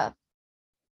 Yeah.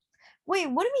 Wait,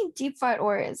 what do you mean deep fried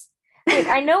Oreos? Wait,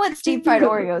 I know it's deep fried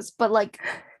Oreos, but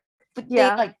they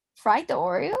Yeah, like fried the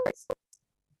Oreos?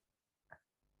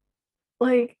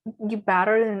 like you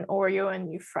batter an Oreo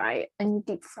and you fry it and you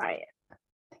deep fry it.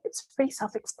 I think it's pretty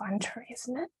self-explanatory,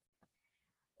 isn't it?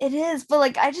 It is, but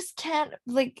like I just can't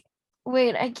like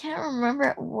wait, I can't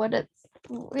remember what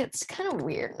it's kind of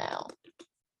weird now.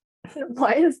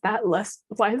 Why is that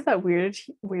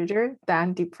weirder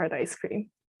than deep fried ice cream?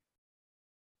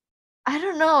 I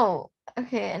don't know.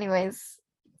 Okay, anyways.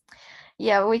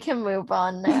 Yeah, we can move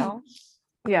on now.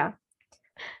 Yeah.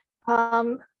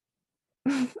 Um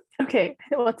okay,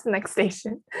 what's the next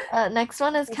station? Next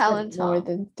one is We spent more Kalimpong.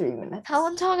 than 3 minutes.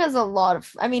 Kalimpong has a lot of,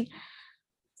 I mean,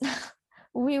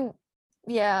 we,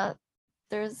 yeah,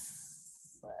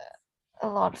 there's a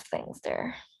lot of things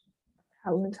there.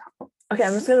 Okay,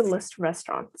 I'm just gonna list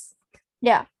restaurants.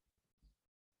 Yeah.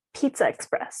 Pizza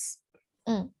Express.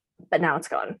 Mm. But now it's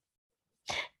gone.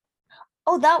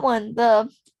 Oh, that one.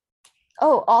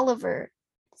 Oliver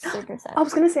Circus. I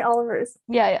was gonna say Oliver's.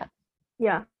 Yeah, yeah.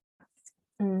 Yeah.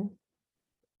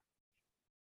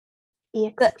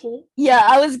 EXP. Yeah,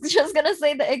 I was just gonna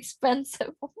say the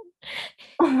expensive one.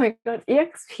 Oh my god,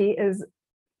 EXP is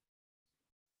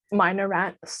minor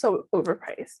rant so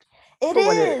overpriced It for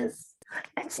what it is. is.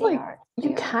 It's They like are. you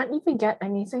They are. can't even get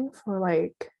anything for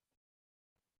like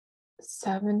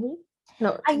 70.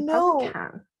 No, I you probably know.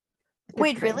 can. Like a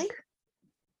Wait, really? drink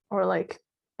or like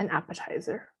an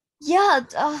appetizer. Yeah.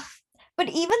 But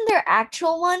even their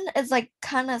actual one is like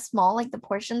kind of small, like the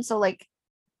portion. So like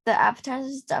the appetizer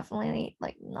is definitely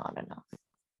like not enough.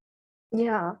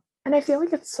 Yeah. And I feel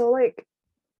like it's so like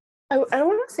I don't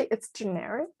want to say it's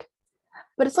generic,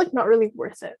 but it's like not really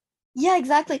worth it. Yeah,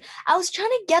 exactly. I was trying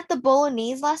to get the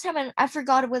bolognese last time and I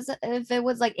forgot it was if it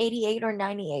was like 88 or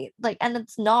 98. Like, and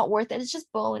it's not worth it. It's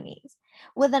just bolognese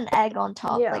with an egg on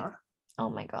top. Like, Yeah. oh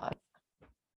my God.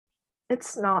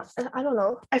 It's not. I don't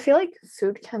know. I feel like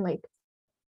food can like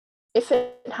if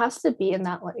it has to be in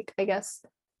that like I guess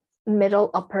middle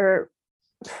upper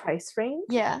price range.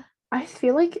 Yeah, I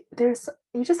feel like there's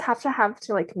you just have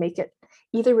to like make it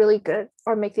either really good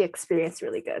or make the experience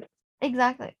really good.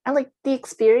 exactly. And like the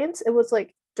experience, it was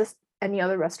like just any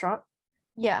other restaurant.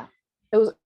 Yeah. It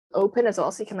was open as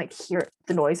well, so you can like hear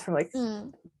the noise from like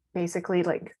Mm, basically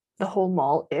like the whole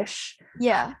mall ish,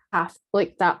 yeah. half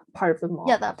like that part of the Yeah,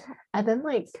 mall. that part. And then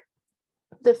like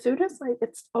the food is like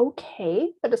it's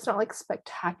okay, but it's not like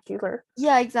spectacular.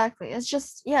 Yeah, exactly. It's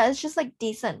just, yeah, it's just like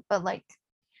decent, but like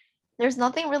there's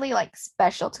nothing really like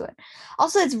special to it.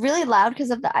 Also, it's really loud because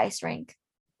of the ice rink,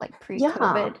 like Yeah,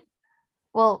 pre-COVID.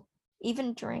 Well,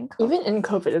 even during even COVID. in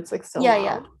COVID, it's like still Yeah,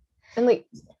 yeah. loud. And like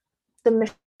the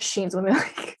machines when they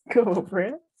like go over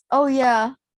it, Oh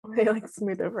yeah. they like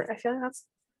smooth over it. I feel like that's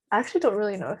I actually don't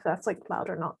really know if that's like loud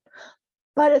or not,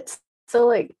 but it's still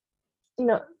like you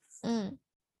know, Mm,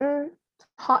 mm,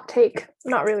 hot take,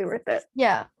 not really worth it.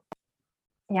 yeah.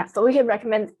 Yeah, so we can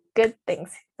recommend good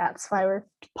things. That's why we're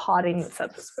potting this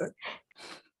episode.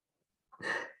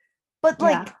 But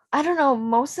Yeah, like, I don't know,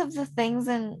 most of the things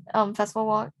in Festival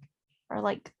Walk are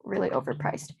like really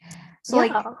overpriced. So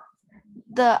like yeah,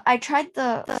 the I tried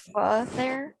the pho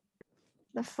there,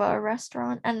 the pho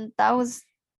restaurant, and that was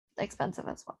expensive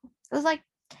as well. It was like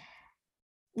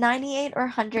 98 or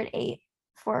 108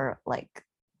 for like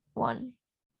one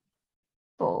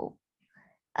bowl.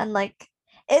 And like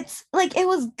it's like it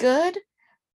was good,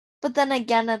 but then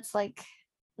again it's like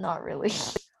not really.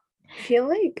 I feel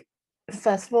like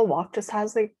Festival Walk just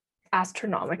has like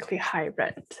astronomically high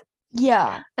rent,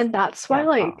 Yeah. and that's why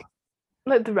Yeah.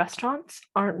 like the restaurants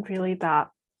aren't really that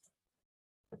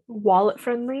wallet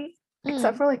friendly,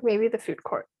 except Mm, for like maybe the food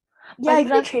court. But I yeah, think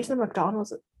they changed exactly. the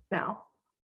McDonald's now.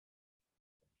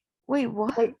 Wait,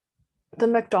 what? Like the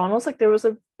McDonald's, like there was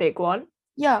a big one,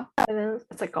 Yeah. and then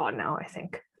it's like gone now. I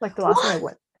think like the last time I What?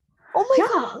 went. Oh my Yeah,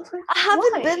 God. I was like, I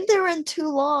haven't been why? there in too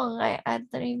long. I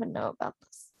didn't even know about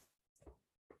this.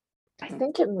 I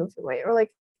think it moved away, or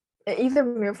like it either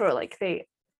moved or like they.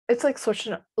 It's like such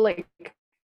an like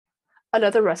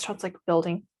another restaurant's like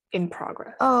building in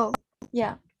progress. Oh,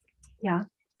 yeah. Yeah,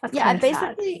 that's Yeah, I kind of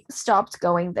sad. basically stopped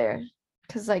going there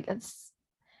because like it's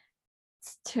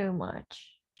too much.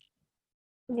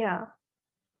 Yeah.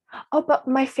 Oh, but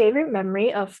my favorite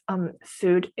memory of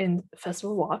food in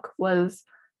Festival Walk was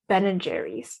Ben and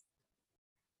Jerry's.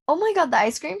 Oh my God, the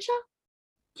ice cream shop?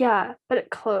 Yeah, but it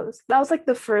closed. That was like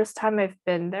the first time I've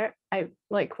been there. I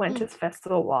like went to Mm.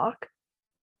 Festival Walk,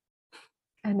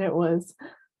 and it was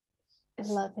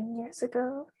 11 years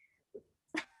ago.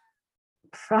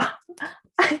 From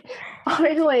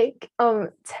or like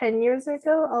 10 years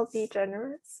ago, I'll be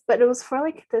generous. But it was for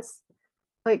like this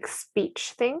like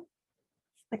speech thing,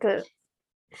 like a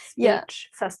Yeah. speech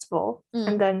festival.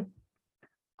 And Mm. then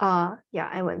yeah,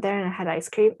 I went there and I had ice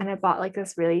cream and I bought like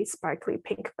this really sparkly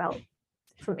pink belt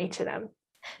from H&M.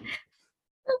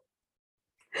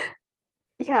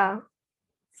 Yeah.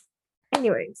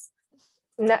 Anyways,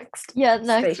 next Yeah,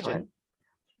 next station.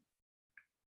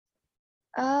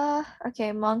 one.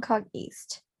 Okay, Mongkok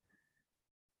East.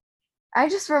 I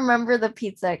just remember the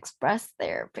Pizza Express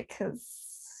there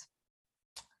because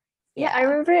Yeah, I yeah.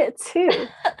 remember it too.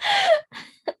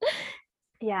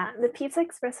 Yeah, the Pizza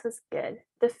Express was good.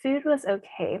 The food was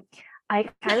okay. I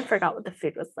kind of forgot what the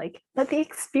food was like, but the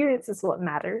experience is what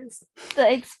matters.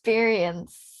 The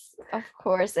experience, of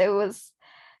course, it was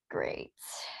great.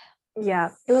 Yeah,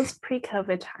 it was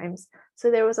pre-COVID times, so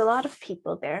there was a lot of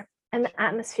people there, and the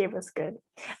atmosphere was good.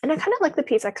 And I kind of like the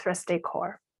Pizza Express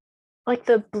decor, like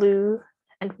the blue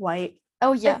and white.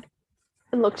 Oh yeah,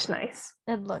 It looked nice.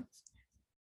 it looked.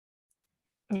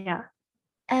 Yeah,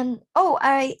 And oh,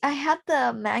 I had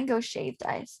the mango shaved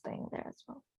ice thing there as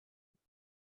well.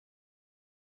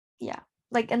 Yeah,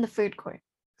 like in the food court.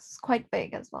 It's quite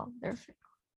big as well. Their food.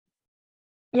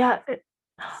 yeah.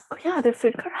 Oh yeah, their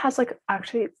food court has like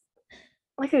actually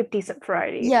like a decent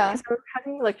variety. Yeah. Because we're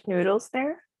having like noodles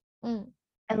there Mm.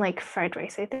 and like fried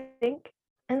rice, I think.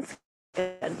 And it's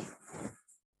good.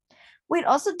 Wait,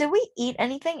 also, did we eat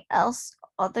anything else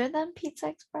other than Pizza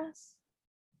Express?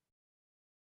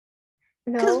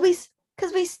 Because No, we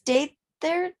because we stayed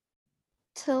there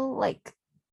till like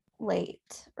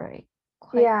late, right?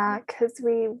 Quite. yeah, because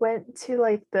we went to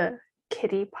like the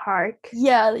kiddie park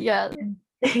Yeah, yeah. and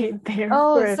stayed there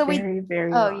Oh, for a so we. very,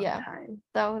 very Oh, long yeah. time.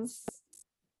 That was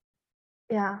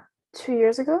Yeah, 2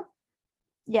 years ago.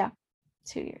 yeah,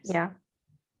 2 years. Yeah.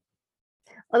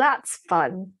 Well, that's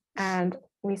fun. And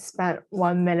we spent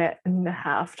 1 minute and a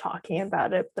half talking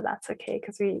about it, but that's okay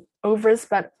because we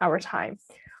overspent our time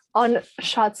on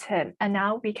Shatin, and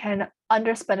now we can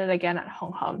underspend it again at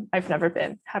Hong Kong. I've never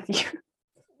been. Have you?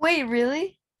 Wait,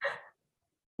 really?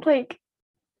 Like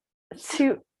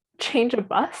to change a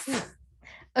bus?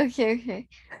 Okay, okay.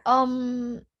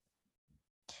 Um,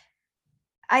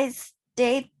 I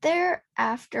stayed there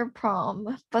after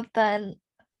prom, but then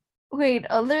wait,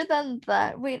 other than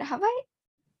that, wait, have I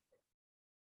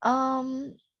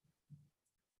um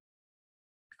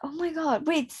oh my God,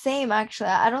 wait, same actually.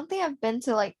 I don't think I've been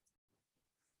to like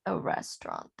a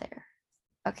restaurant there.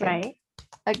 Okay, Right?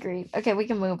 agreed. Okay, we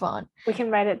can move on. We can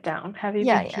write it down. Have you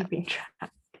Yeah, been yeah, keeping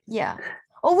track? yeah.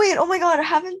 Oh wait, oh my God, I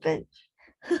haven't been.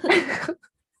 Oh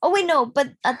Oh wait, no,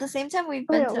 but at the same time, we've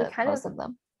been yeah, we to kind of most of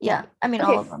them. yeah. Yeah, I mean all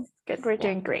Okay, of them. good. We're Yeah.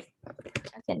 doing great.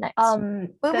 Okay, nice. The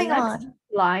Moving next on.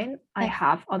 line I Okay.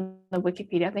 have on the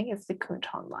Wikipedia thing is the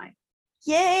Kuntong line.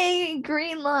 Yay,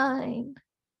 green line.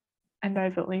 And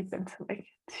I've only been to like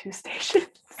 2 stations.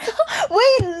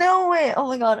 Wait, no way. Oh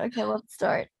my God. Okay, let's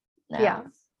start Yeah. now.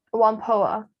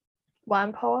 Whampoa.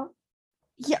 Whampoa?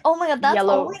 Yeah, oh my God, that's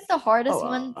Yellow always the hardest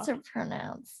one Poa. to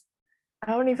pronounce.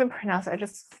 I don't even pronounce it. I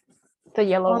just the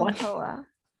yellow one. Wampoa.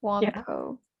 Yeah.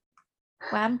 Wampo.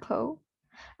 Wampo.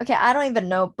 Okay, I don't even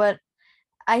know, but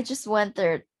I just went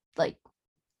there like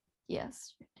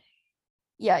yesterday.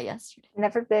 Yeah, yesterday.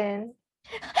 Never been.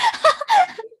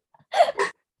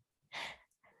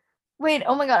 Wait,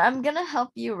 oh my God, I'm gonna help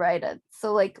you write it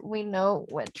so like we know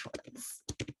which ones.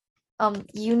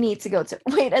 You need to go to.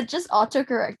 Wait, it just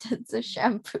autocorrected to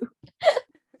shampoo.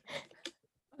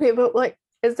 Okay, but like,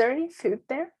 is there any food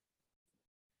there?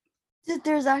 Dude,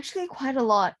 there's actually quite a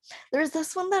lot. There's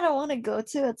this one that I want to go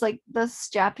to. It's like this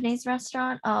Japanese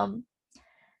restaurant.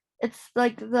 It's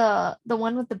like the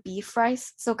one with the beef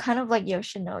rice, so kind of like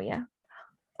Yoshinoya.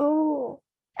 Oh,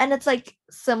 And it's like I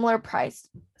similar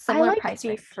like price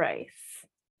range. beef rice.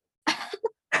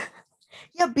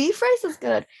 Yeah, beef rice is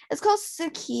good. It's called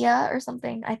Sukiya or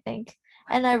something, I think.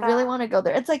 And I really want to go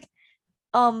there. It's like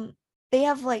um they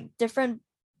have like different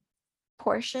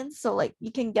portions, so like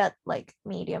you can get like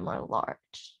medium or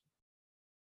large.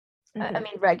 I Mhm.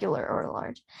 mean regular or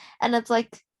large. And it's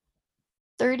like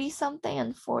 30 something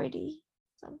and 40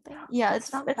 something. Yeah,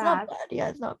 It's not it's not bad. bad. Yeah,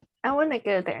 it's not. I want to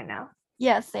go there now.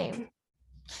 Yeah, same.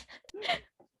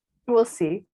 We'll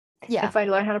see Yeah. if I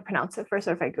learn how to pronounce it first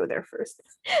or if I go there first.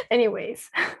 Anyways,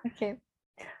 Okay.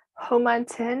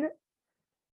 Homanton,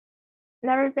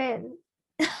 never been.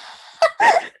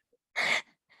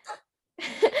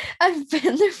 I've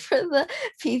been there for the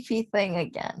PP thing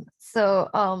again. So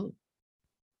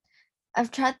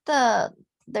I've tried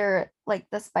their like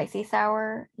the spicy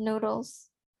sour noodles.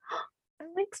 I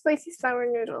like spicy sour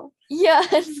noodle. Yeah,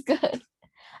 it's good.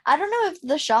 I don't know if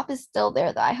the shop is still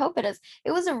there though. I hope it is.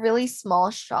 It was a really small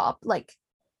shop, like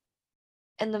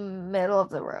in the middle of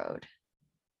the road.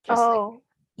 Just like, Oh,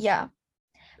 yeah.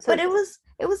 so But it was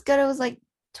good. It was like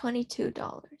 $22.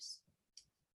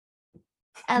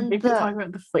 And maybe talking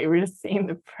about the flavor to saying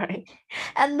the price.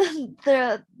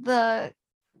 the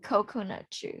coconut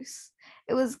juice.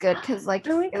 It was good because like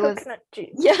I like it was coconut juice.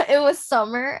 yeah, it was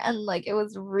summer and like it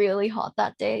was really hot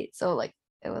that day. So like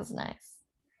it was nice.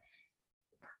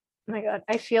 Oh my god,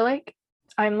 I feel like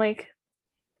I'm like,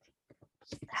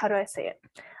 how do I say it?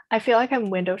 I feel like I'm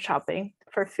window shopping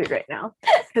for food right now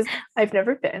because I've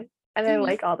never been and I Mhm.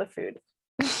 like all the food.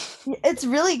 It's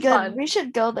really good. Fun. We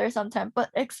should go there sometime. But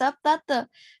except that the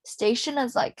station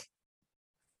is like,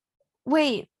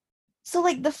 wait, so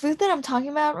like the food that I'm talking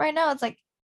about right now, it's like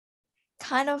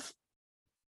kind of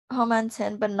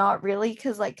Homanton, but not really,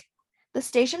 because like the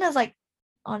station is like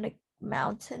on a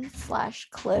mountain slash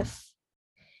cliff.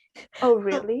 Oh, So,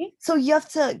 really? so you have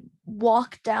to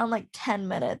walk down like 10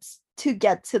 minutes to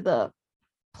get to the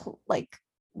like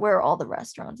where all the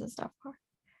restaurants and stuff are.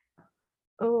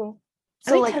 Oh, I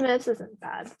So think like 10 minutes isn't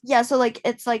bad. yeah, so like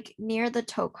it's like near the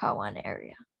Tokawan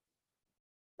area.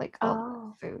 Like all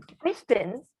Oh, the food. I've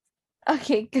been.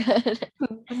 Okay, good.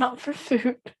 but not for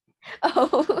food.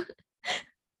 Oh,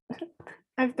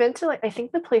 I've been to like I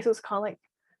think the place was called like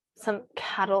some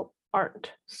cattle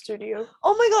art studio.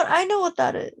 oh my God, I know what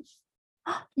that is.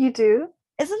 You do?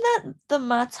 Isn't that the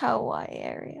Matawai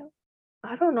area?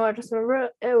 I don't know. I just remember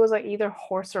it was like either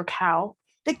horse or cow.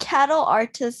 The cattle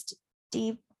artist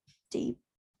deep, deep.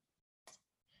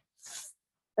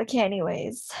 Okay,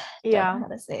 anyways, don't know Yeah. how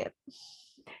to say it.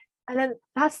 And then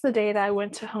that's the day that I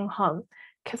went to Hung Hom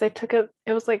because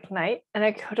it was like night and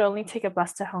I could only take a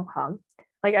bus to Hung Hom.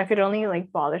 Like I could only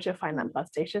like bother to find that bus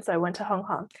station. So I went to Hung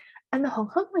Hom. And the Hung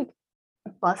Hom like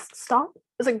bus stop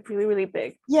was like really, really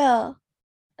big. Yeah.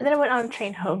 And then I went on a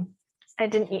train home. I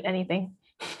didn't eat anything.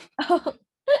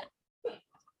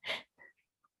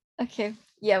 Okay.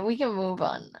 Yeah, we can move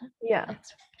on. Yeah.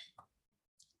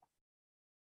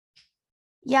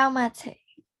 Yamate.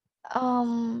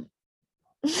 Not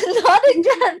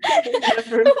again.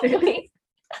 Never been.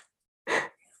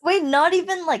 Wait, not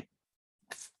even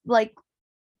like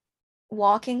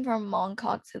walking from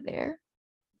Mongkok to there.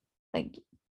 Like,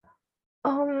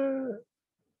 No,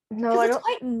 because I it's don't.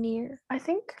 quite near. I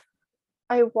think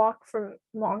I walk from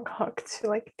Mongkok to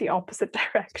like the opposite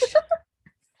direction.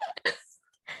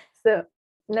 So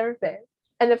never been.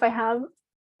 And if I have,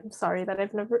 I'm sorry that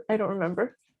I don't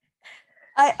remember.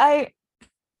 I'd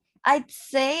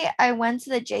say I went to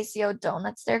the JCO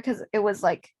Donuts there because it was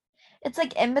like it's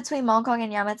like in between Mongkok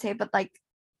and Yamate, but like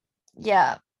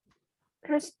yeah.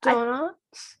 There's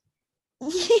donuts.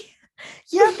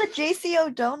 Yeah, the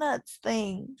JCO Donuts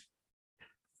thing.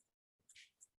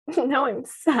 Now I'm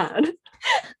sad.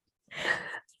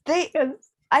 They Because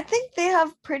I think they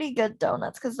have pretty good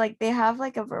donuts because like they have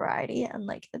like a variety and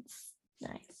like it's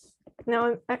nice. now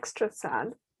I'm extra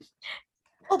sad.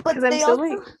 Oh, but Because I'm they so also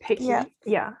like picky. yeah,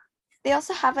 Yeah. they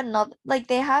also have another like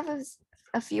they have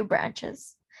a few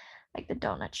branches like the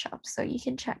donut shop, so you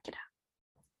can check it out.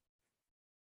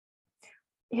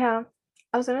 Yeah.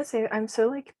 I was gonna say I'm so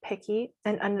like picky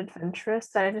and unadventurous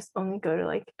that I just only go to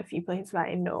like a few places that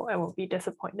I know I won't be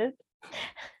disappointed.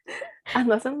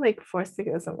 Unless I'm like forced to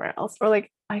go somewhere else. Or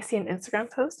like I see an Instagram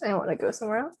post and I want to go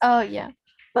somewhere else. Oh yeah.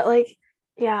 But like,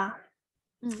 yeah,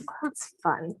 Mm, that's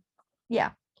fun.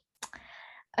 yeah.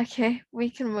 Okay,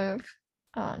 we can move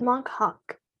on. Mongkok.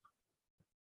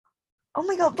 Oh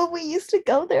my God, but we used to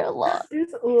go there a lot.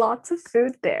 There's lots of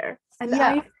food there. And Yeah.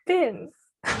 I've been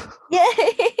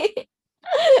Yay.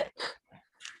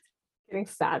 getting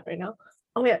sad right now.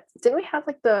 Oh yeah, didn't we have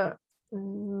like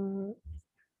mm,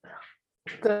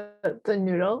 the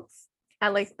noodles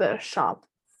at like the shop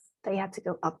that you had to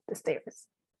go up the stairs?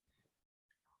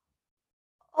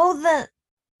 Oh,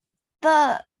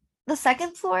 the the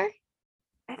second floor?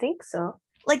 I think so.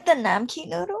 Like the Namki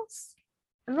noodles?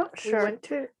 I'm not sure. We went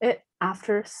to it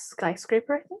after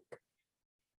Skyscraper, I think.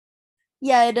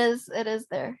 Yeah, it is. It is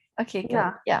there. Okay, good.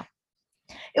 Yeah. Yeah.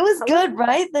 It was How good, was-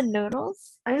 right? The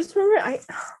noodles. I just remember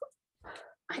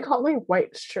I got my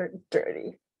white shirt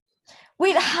dirty.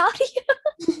 Wait, how do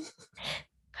you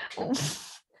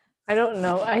I don't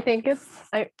know. I think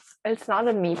it's not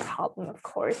a me problem, of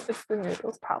course. It's the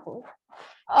noodles problem.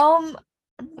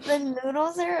 the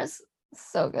noodles there is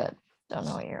so good. Don't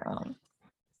know what you're on.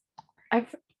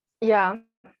 Yeah,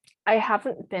 I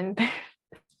haven't been there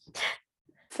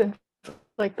since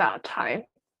like that time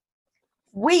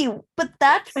Wait, but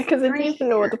that's because I didn't even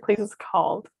know what the place is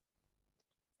called.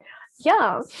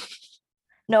 Yeah.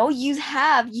 no, you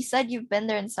have. You said you've been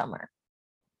there in summer.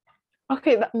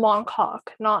 Okay, that Mongkok,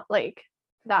 not like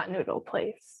that noodle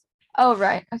place. Oh,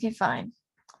 right. Okay, fine.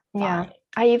 Yeah. Fine.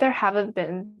 I either haven't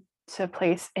been to a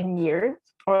place in years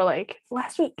or like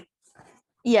last week.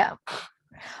 Yeah.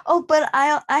 Oh, but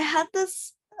I had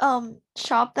this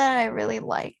shop that I really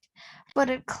liked, but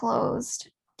it closed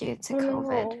due to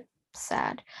COVID. No.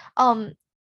 Sad.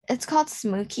 It's called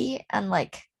Smooky and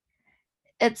like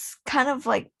it's kind of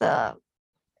like the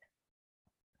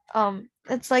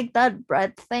it's like that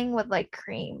bread thing with like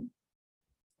cream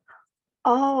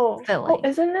Oh, filling.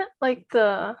 isn't it like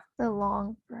The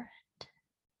long bread.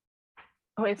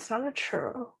 oh, it's not a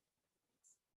churro.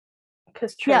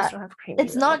 Because churros Yeah, don't have cream.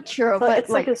 it's not churro, but but it's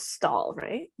like a stall,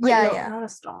 right? Yeah, no, yeah. not a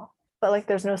stall. But like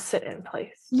there's no sit in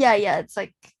place. yeah, it's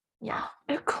like yeah.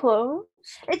 It closed.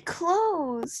 It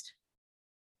closed.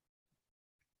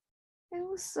 It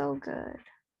was so good.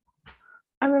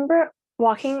 I remember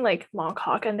walking like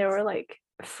Mongkok and there were like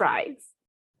fries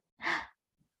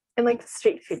and like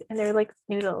street food and they were like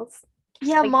noodles.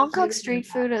 Yeah, Like, Mongkok really street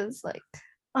bad. food is like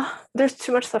There's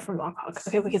too much stuff from Mongkok.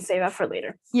 Okay, we can save that for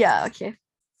later. yeah, okay.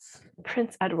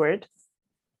 Prince Edward.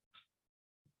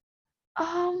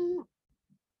 Um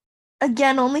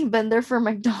Again, only been there for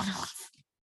McDonald's.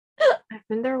 I've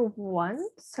been there once,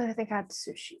 so I think I had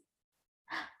sushi.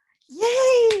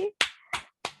 Yay!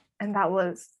 And that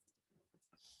was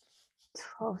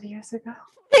 12 years ago.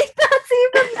 That's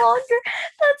even longer.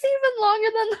 That's even longer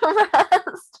than the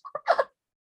rest.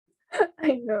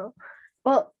 I know.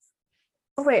 Well,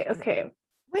 wait, okay.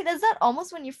 Wait, is that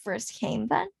almost when you first came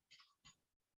then?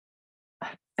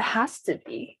 It has to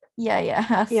be. Yeah, it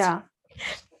has to. Yeah.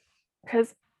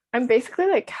 Because I'm basically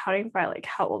like counting by like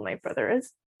how old my brother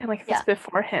is. And like if Yeah. it's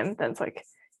before him, then it's like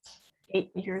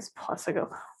 8 years plus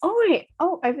ago. Oh wait.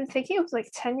 Oh, I've been thinking it was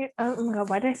like 10 years. Oh my god,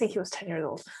 why did I think he was 10 years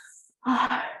old?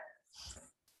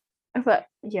 But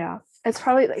yeah, it's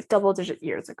probably like double-digit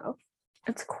years ago.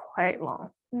 It's quite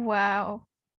long. Wow.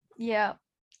 Yeah.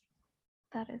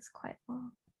 That is quite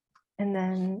long. And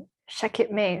then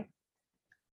Shekit May.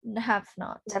 Have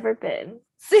not. Never been.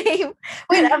 Same.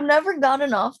 Wait, I've never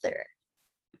gotten off there.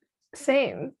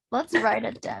 Same. Let's write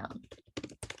it down.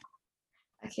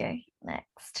 Okay,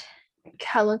 next.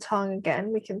 Kalatong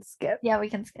again. We can skip. Yeah, we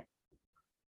can skip.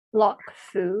 Lok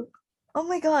Fu. Oh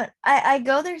my god. I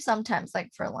go there sometimes,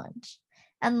 like for lunch.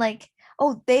 And like,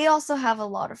 oh, they also have a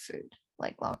lot of food,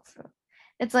 like log food.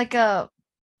 It's like the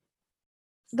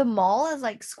mall is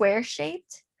like square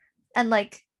shaped and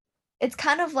like it's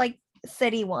kind of like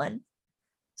city one.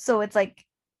 So it's like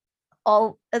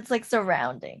it's like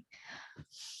surrounding.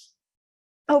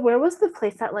 Oh, where was the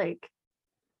place that like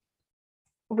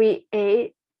we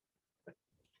ate?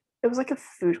 It was like a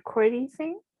food courty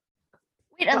thing.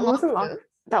 Wait, and That wasn't Lok.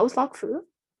 That was Lok Fu.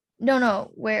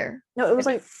 No, where? No, it was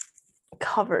like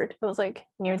covered. It was like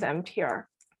near the MTR.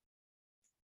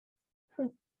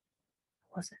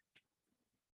 Was it?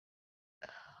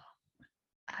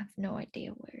 I have no idea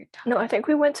where you're No, talking. I think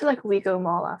we went to like Wego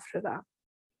Mall after that.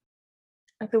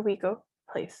 Like the Wego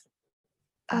place.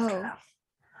 After Oh. that.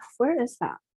 Where is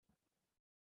that?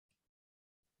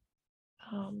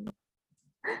 Or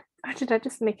did I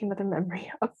just make another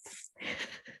memory up?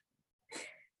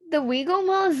 The Wego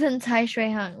Mall is in Tai Shui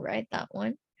Hang, right? That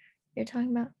one you're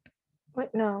talking about?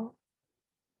 What? No.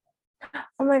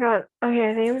 Oh my god. Okay,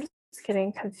 I think I'm just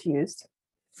getting confused.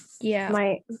 Yeah.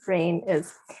 My brain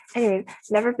is. Anyways,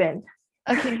 never been.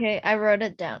 Okay, I wrote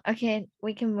it down. Okay,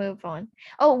 we can move on.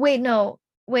 Oh, wait, no.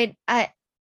 Wait,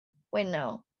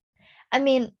 no. I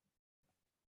mean,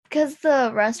 because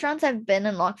the restaurants I've been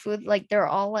in Lok Food, like they're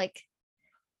all like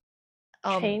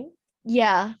Chain?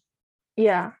 yeah.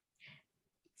 Yeah.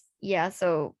 Yeah,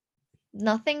 so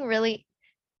nothing really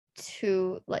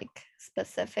too like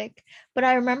specific. But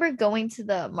I remember going to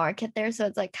the market there, so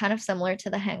it's like kind of similar to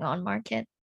the Hang On market.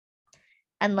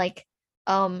 And like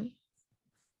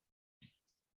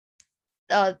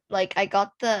like I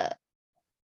got the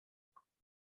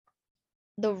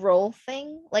roll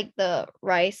thing, like the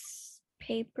rice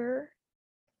paper,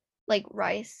 like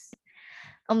rice,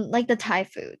 like the Thai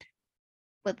food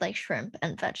with like shrimp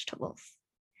and vegetables,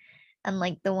 and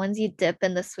like the ones you dip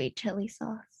in the sweet chili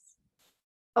sauce.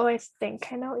 Oh, I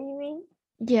think I know what you mean.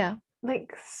 Yeah.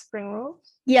 Like spring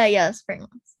rolls? Yeah, spring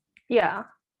rolls. Yeah.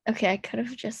 Okay, I could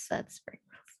have just said spring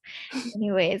rolls.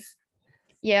 Anyways,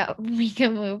 yeah, we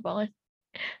can move on.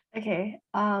 Okay.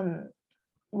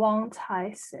 Wong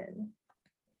Tai Sin.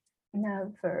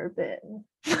 Never been.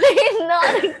 Wait,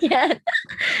 not again.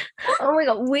 Oh my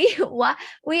god,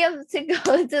 we have to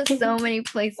go to so many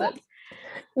places.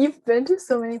 You've been to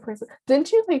so many places.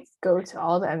 Didn't you like go to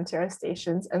all the MTR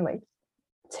stations and like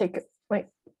take like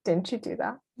didn't you do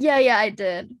that? Yeah, I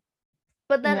did.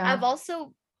 But then Yeah. I've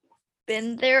also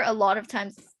been there a lot of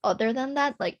times other than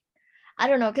that. Like, I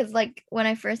don't know, because like when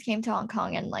I first came to Hong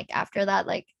Kong and like after that,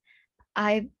 like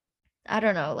I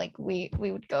don't know, like we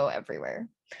would go everywhere.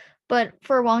 But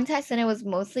for Wong Tai Sin, it was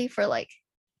mostly for like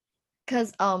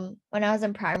because when I was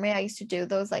in primary, I used to do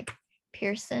those like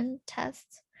Pearson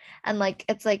tests. And like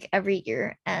it's like every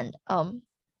year and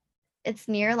it's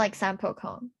near like Sampo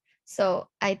Kong. So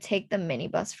I take the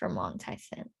minibus from Wong Tai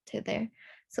Sin to there.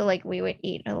 So like we would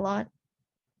eat a lot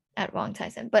at Wong Tai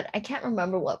Sin, but I can't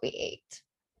remember what we ate.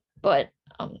 But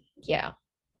yeah.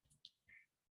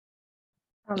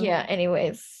 Yeah,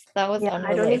 anyways, that was yeah,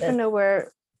 unrelated. I don't even know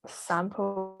where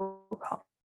Sampo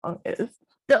Kong is.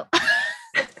 So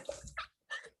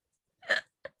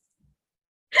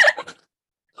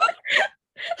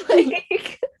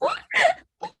like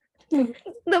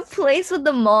the place with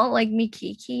the mall, like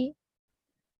Mikiki.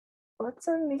 What's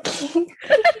a Mickey?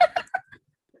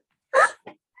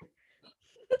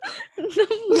 The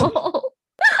mall.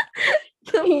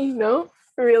 You know,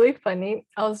 really funny.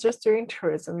 I was just doing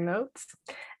tourism notes,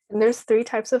 and there's 3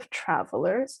 types of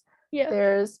travelers. Yeah.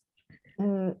 There's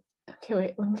Okay,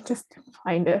 wait, let me just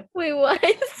find it. Wait, why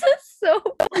is this so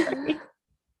funny?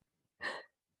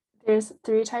 There's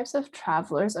 3 types of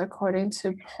travelers according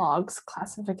to Plog's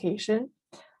classification: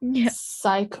 Yeah.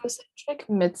 psychocentric,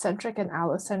 mid-centric, and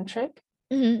allocentric.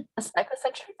 Mhm. A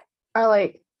psychocentric are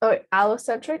like, oh,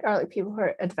 allocentric are like people who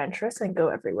are adventurous and go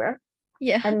everywhere.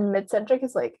 Yeah. And mid-centric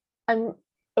is like, I'm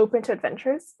open to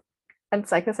adventures. And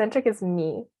psychocentric is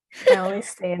me. I only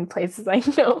stay in places I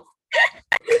know.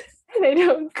 And I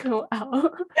don't go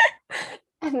out.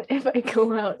 And if I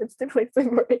go out, it's the place I've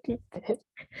already been.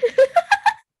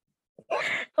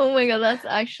 Oh my god, that's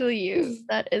actually you.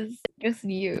 That is just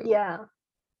you. Yeah.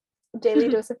 Daily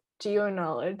dose of geo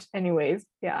knowledge. Anyways,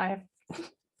 yeah, I have.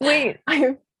 Wait,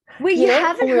 I wait, You you know,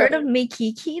 haven't oh my heard God. of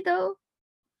Mikiki though?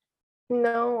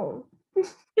 No.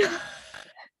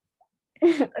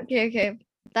 Okay, okay.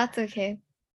 That's okay.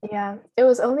 Yeah, it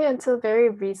was only until very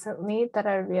recently that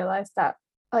I realized that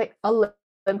like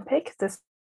Olympic, this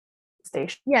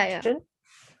station, Yeah, yeah.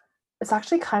 it's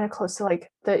actually kind of close to like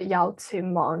the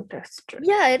Yaotimon district.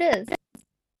 Yeah, it is.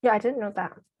 Yeah, I didn't know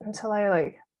that until I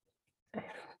like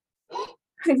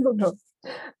I don't know.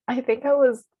 I think I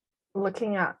was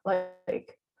looking at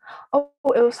like oh,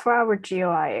 it was for our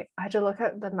GeoI. I had to look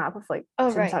at the map of like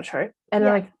Oh, right. Tsimsha and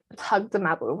Yeah. then like tug the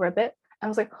map over a bit. I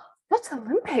was like, that's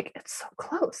Olympic. It's so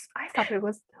close. I thought it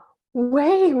was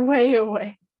way, way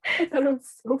away. I thought it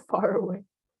was so far away.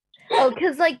 Oh,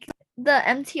 because like the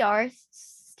MTR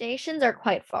stations are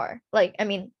quite far. Like, I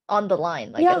mean, on the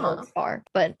line, like it Yeah, looks far,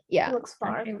 but yeah, it looks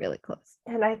far. actually really close.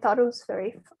 And I thought it was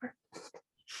very far.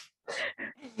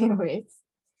 Anyways,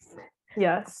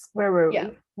 yes, where were Yeah.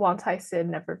 we? Wantai Sid,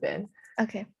 never been.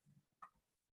 Okay.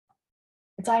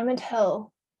 Diamond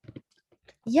Hill.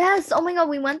 Yes. Oh my god,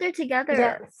 we went there together.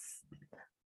 Yes.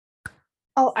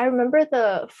 Oh, I remember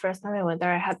the first time I went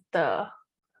there, I had the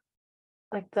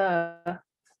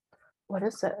what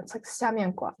is it? It's like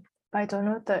samyangguan, but I don't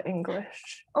know the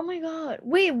English. Oh my god.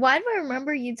 Wait, why do I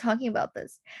remember you talking about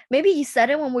this? Maybe you said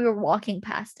it when we were walking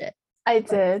past it. I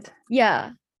did.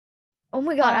 Yeah. Oh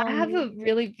my god, I have a Um,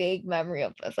 really vague memory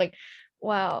of this. Like,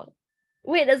 wow.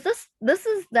 Wait, this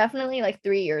is definitely like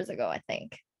 3 years ago, I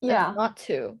think. yeah. It's not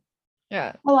 2.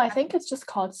 Yeah. Oh, I think it's just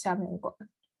called samyangguan.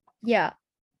 Yeah.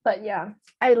 But yeah,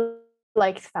 I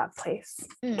liked that place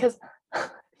Mm. because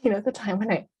you know the time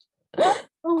when I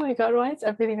oh my god, why is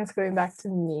everything just going back to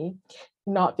me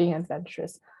not being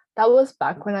adventurous? That was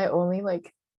back when I only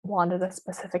like wanted a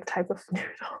specific type of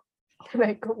noodle when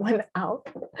I went out.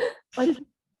 Like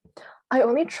I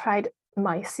only tried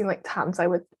Maisin like Tamzai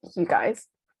with you guys.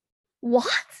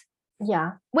 What?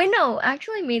 Yeah. Wait, no,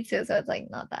 actually me too. So it's like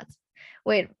not that.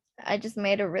 Wait, I just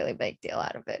made a really big deal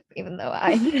out of it, even though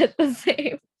I did the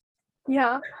same.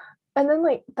 Yeah. And then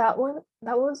like that one,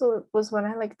 that was when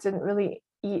I like didn't really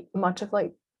eat much of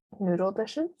like noodle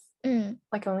dishes. Mm,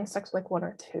 Like only stuck to like 1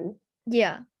 or 2.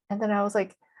 yeah. And then I was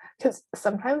like, because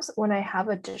sometimes when I have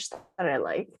a dish that I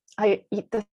like, I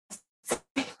eat the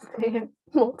same thing in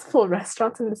multiple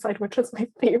restaurants and decide which is my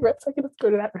favorite. So I can just go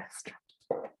to that restaurant.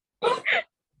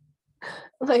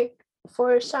 Like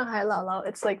for Shanghai Lao Lao,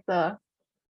 it's like the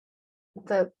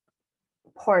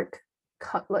pork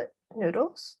cutlet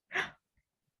noodles.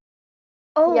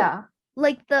 Oh, Yeah.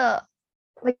 like the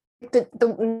Like the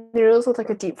noodles with like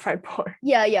a deep fried pork.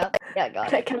 yeah, got And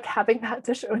I it. kept having that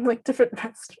dish in like different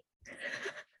restaurants.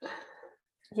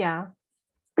 Yeah.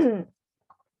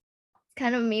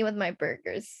 Kind of me with my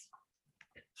burgers.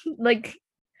 Like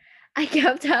I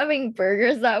kept having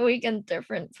burgers that week in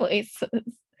different places.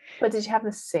 But did you have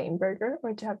the same burger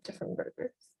or did you have different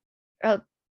burgers? Oh,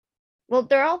 well,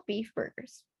 they're all beef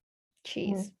burgers.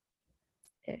 Cheese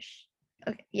ish.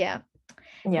 Okay, yeah.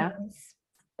 Yeah. Anyways.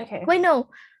 Okay. Wait, no.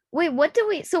 Wait, what do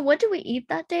we eat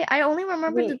that day? I only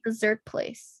remember the dessert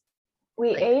place.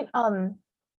 We Like- ate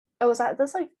it was at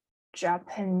this like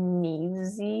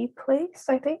Japanesey place,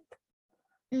 I think.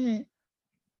 Mhm.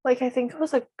 Like I think it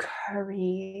was a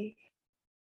curry.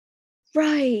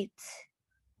 Right.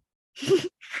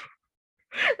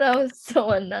 That was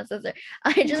so unnecessary.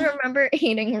 I just remember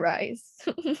eating rice.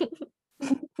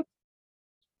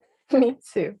 Me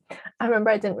too. I remember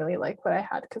I didn't really like what I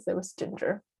had because there was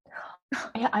ginger.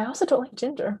 Yeah, I also don't like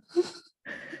ginger.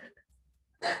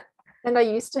 And I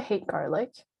used to hate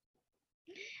garlic.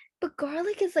 But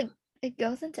garlic is like it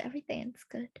goes into everything. It's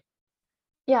good.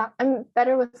 Yeah, I'm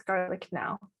better with garlic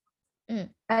now. Mm.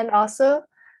 And also,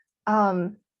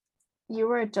 you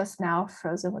were just now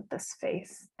frozen with this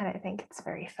face, and I think it's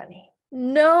very funny.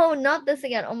 No, not this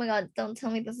again. Oh my god, don't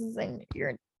tell me this is in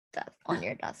your on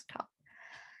your desktop.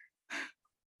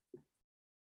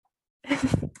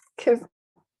 Because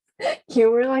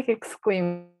you were like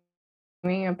exclaiming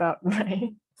screaming about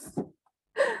rice.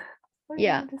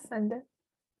 Yeah. To send it.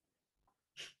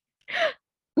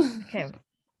 Okay.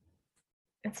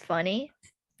 It's funny.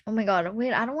 Oh my god.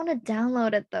 Wait, I don't want to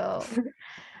download it though.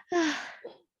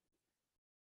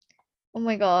 Oh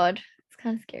my god. It's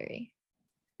kind of scary.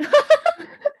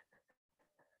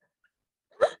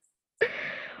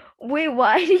 Wait,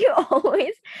 why do you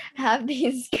always have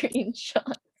these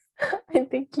screenshots? I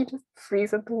think you just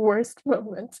freeze at the worst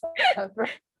moments ever.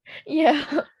 Yeah.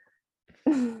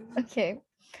 Okay.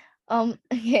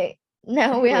 Okay.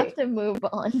 Now we have Wait. to move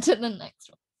on to the next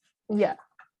one. Yeah.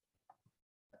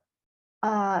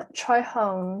 Choi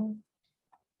Hong,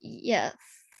 Yes.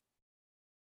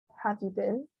 have you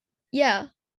been? Yeah.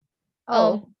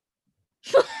 Oh,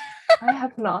 I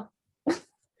have not.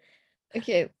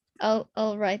 Okay.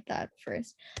 I'll write that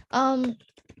first. I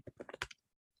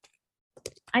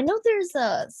know there's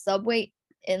a Subway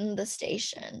in the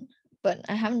station, but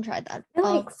I haven't tried that. I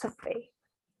like Subway.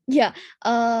 Yeah.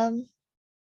 Oh,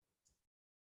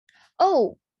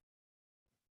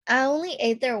 I only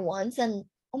ate there once, and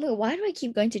oh my, why do I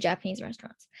keep going to Japanese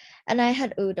restaurants? And I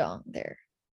had udon there.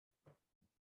 I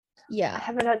Yeah,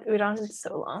 haven't had udon in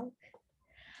so long.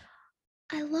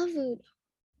 I love udon.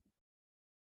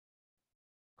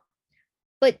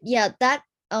 But yeah, that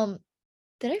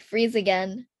did I freeze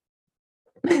again?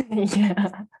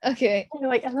 Yeah. Okay. You're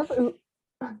like, I love udon.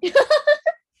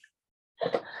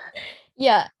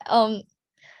 Yeah.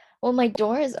 Well, my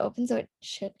door is open, so it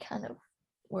should kind of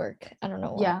work. I don't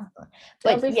know why. Yeah. But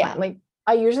That'll be yeah. fine. Like,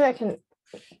 I can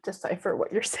decipher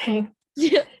what you're saying.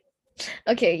 Yeah.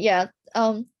 Okay, yeah.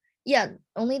 Yeah,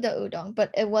 only the udon,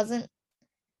 but it wasn't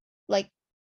like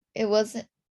it wasn't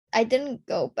I didn't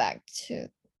go back to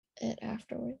it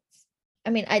afterwards. I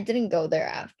mean, I didn't go there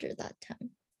after that time.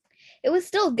 It was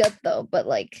still good though, but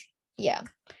like, yeah.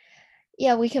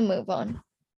 Yeah, we can move on.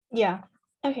 Yeah.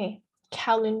 Okay.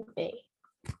 Kowloon Bay.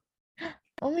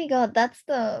 Oh my god, that's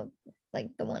the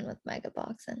one with Mega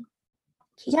Box and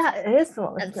Yeah, it is the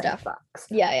one with and the stuff. box.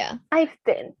 Yeah, yeah. I've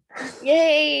been.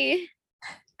 Yay!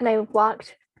 And I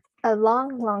walked a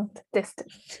long, long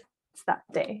distance that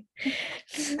day.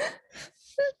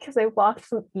 Because I walked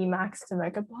from Emax to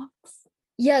Mega Box.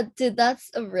 Yeah, dude, that's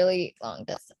a really long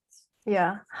distance.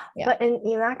 Yeah. Yeah. But in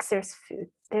Emax, there's food.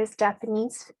 There's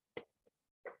Japanese food.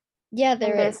 Yeah, And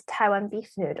there there's is. Taiwan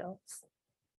beef noodles.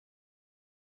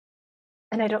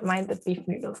 And I don't mind the beef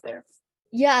noodles there.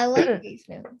 Yeah, I like beef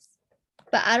noodles.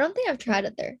 But I don't think I've tried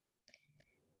it there.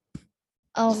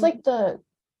 Just like the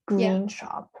green yeah.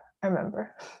 shop, I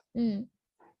remember. Mm.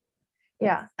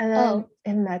 Yeah. And then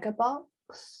in Mega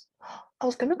Box, I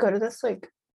was gonna go to this like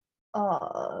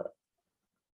what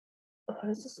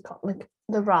is this called? Like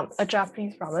a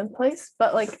Japanese ramen place,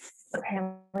 but like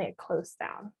apparently it closed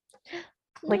down.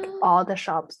 Like all the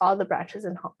shops, all the branches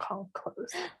in Hong Kong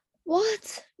closed.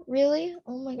 What? Really?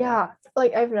 Oh my god. Yeah,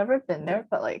 like I've never been there,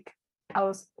 but like I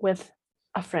was with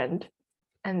a friend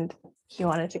and he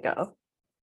wanted to go.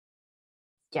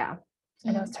 Yeah.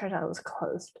 And it turned out it was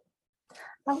closed.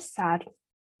 That was sad.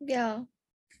 Yeah.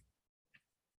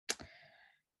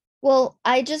 Well,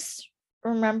 I just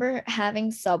remember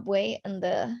having Subway in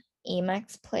the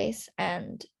Emax place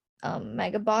and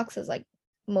Mega Box is like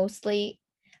mostly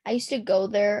I used to go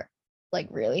there like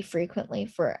really frequently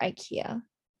for IKEA.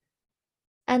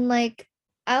 And like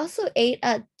I also ate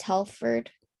at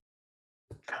Telford.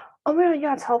 Oh my god,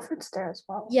 yeah, Telford's there as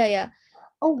well. Yeah, yeah.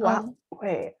 Oh wow.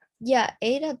 Wait. Yeah,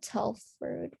 ate at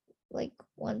Telford like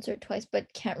once or twice,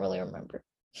 but can't really remember.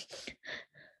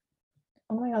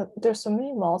 Oh my god, there's so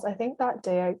many malls. I think that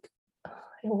day I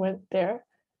went there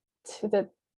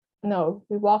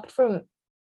we walked from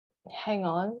Hang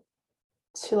On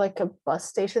to like a bus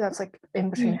station that's like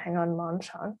in between Hang On and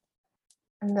Monchan.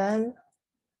 And then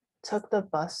took the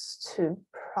bus to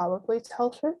probably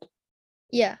Telford.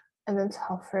 Yeah. And then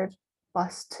Telford,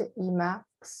 bus to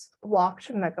Emax, walked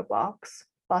to Mega Box,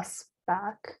 bus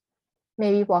back,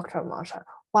 maybe walked to Monchan.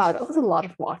 Wow, that was a lot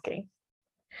of walking.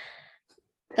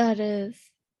 That is.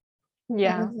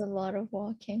 Yeah. That is a lot of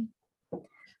walking.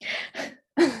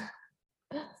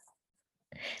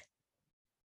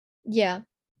 Yeah.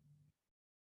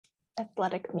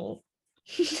 Athletic me.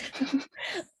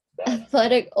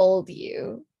 Athletic old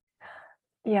you.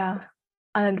 Yeah.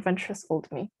 Unadventurous old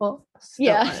me. Well,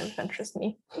 still unadventurous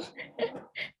me.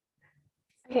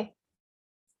 Okay.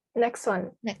 Next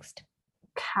one. Next.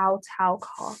 Cow Tao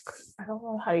Cock. I don't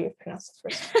know how you pronounce the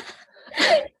first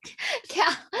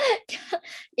Cow.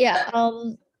 Yeah.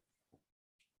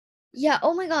 Yeah.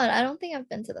 Oh my god. I don't think I've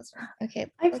been to this one. Okay.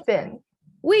 I've been.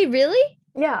 Wait, really?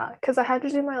 Yeah, because I had to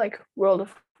do my like World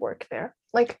of Work there,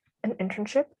 like an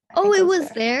internship. Oh, it was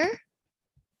there?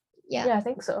 Yeah. Yeah, I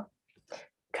think so.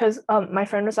 Because my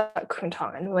friend was at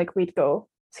Kuntong and like we'd go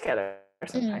together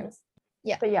sometimes.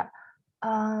 Yeah. But yeah,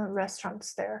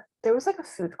 restaurants there. There was like a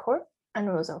food court and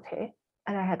it was okay.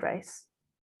 And I had rice.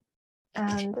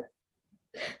 And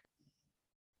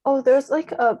oh, there's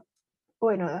like a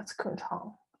wait, no, that's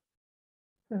Kuntong.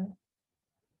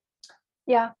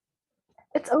 Yeah,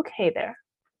 it's okay there.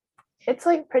 It's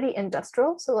like pretty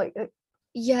industrial, so like it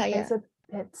Yeah. is a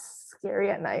bit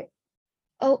scary at night.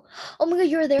 Oh my god,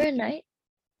 you were there at night?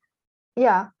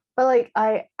 Yeah, but like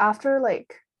I after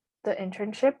like the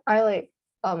internship, I like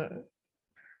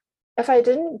if I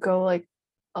didn't go like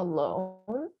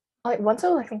alone, like once I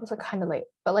think it was like kind of late,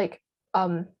 but like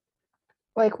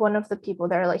one of the people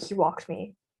there like he walked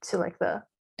me to like the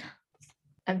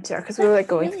MTR because we were like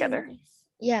going really together. nice.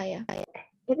 Yeah.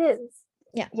 It is.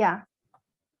 Yeah.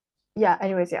 Yeah.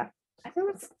 Anyways, yeah. I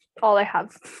think that's all I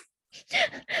have.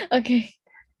 Okay.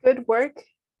 Good work,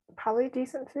 probably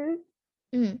decent food.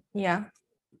 Mm. Yeah.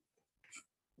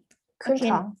 Okay.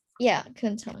 Kuntong. Yeah,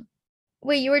 Kuntong.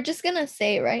 Wait, you were just gonna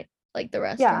say, right? Like the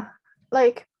restaurant? Yeah.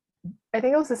 Like I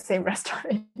think it was the same restaurant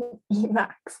in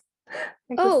Emax.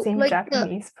 Like the Oh, same like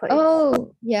Japanese place.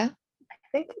 Oh, yeah. I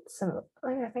think it's similar.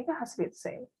 Like, I think it has to be the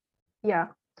same. Yeah.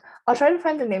 I'll try to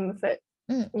find the name of it.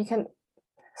 Mm. You can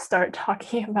start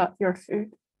talking about your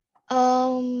food.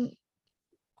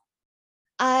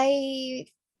 I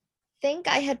think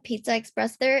I had Pizza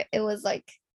Express there. It was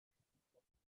like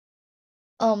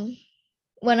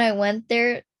when I went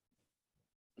there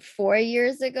 4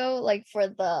 years ago, like for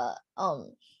the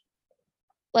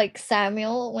like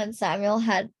Samuel, when Samuel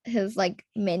had his like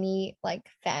mini like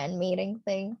fan meeting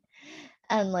thing,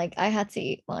 and like I had to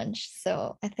eat lunch,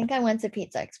 so I think I went to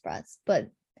Pizza Express. But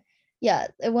yeah,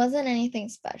 it wasn't anything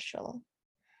special.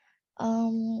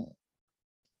 um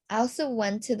I also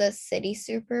went to the City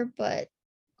Super, but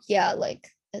yeah, like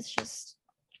it's just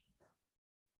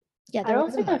yeah, I there don't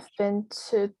wasn't think much. I've been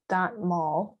to that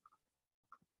mall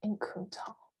in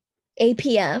Kuntong.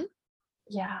 APM.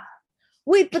 Yeah.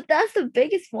 Wait, but that's the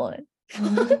biggest one.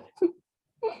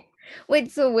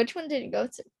 Wait, so which one did you go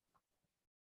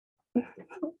to?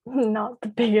 Not the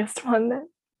biggest one then.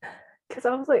 Because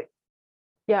I was like,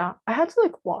 yeah, I had to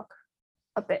like walk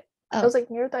a bit. It was Oh, like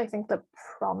near the, I think the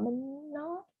promenade.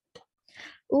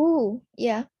 ooh,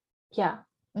 yeah. Yeah.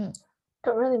 Mm.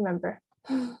 Don't really remember.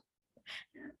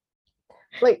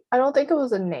 Like, I don't think it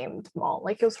was a named mall.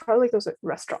 Like, it was probably like those like,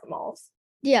 restaurant malls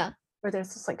Yeah. where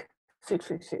there's just like food.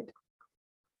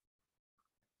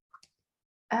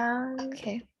 And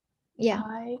Okay. Yeah.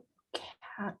 I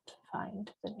can't find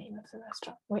the name of the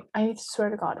restaurant. Wait, I swear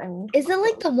to God, I'm Is it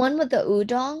like close. the one with the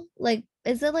udon? Like,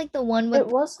 is it like the one with It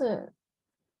wasn't.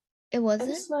 it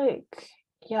wasn't? It's like,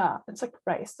 yeah, it's like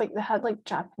rice. Like they had like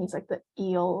Japanese, like the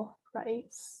eel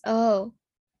rice. Oh,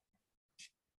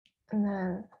 And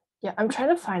then, yeah, I'm trying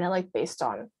to find it like based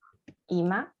on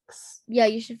Emax. yeah,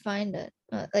 you should find it.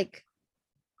 Like,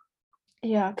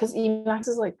 Yeah, because Emax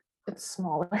is like, it's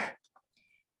smaller.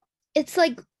 it's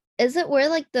like, is it where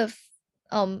like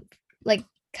like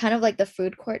kind of like the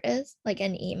food court is, like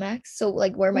in Emax? So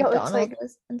like where No, it's McDonald's like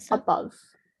is and stuff? above.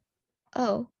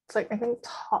 Oh, It's like, I think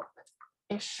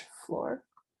top-ish floor.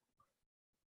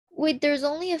 wait, there's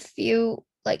only a few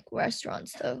like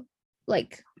restaurants though.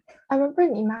 Like, I remember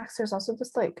in Emax, there's also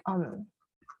just like, I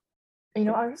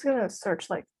was gonna search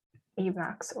like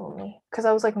Emax only because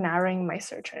I was like narrowing my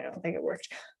search. I don't think it worked.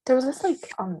 There was this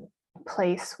like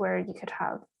place where you could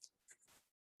have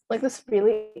like this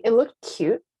really it looked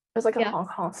cute. It was like a yeah. Hong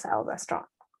Kong style restaurant.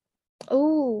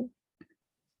 Oh,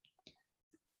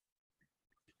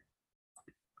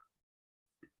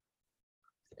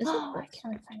 is it Oh, I this?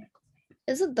 can't find it.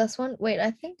 Is it this one? Wait,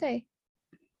 I think I.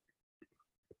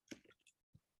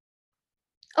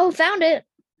 Oh, found it.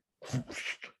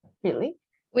 Really?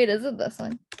 Wait, is it this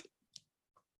one?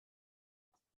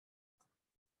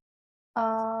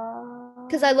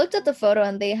 Because I looked at the photo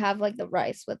and they have like the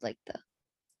rice with like the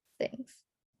things.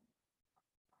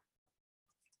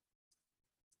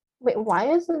 Wait, why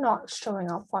is it not showing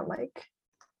up on like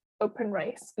Open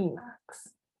Rice Emax?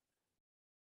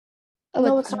 Oh,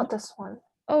 No, it's not this one.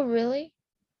 Oh, really?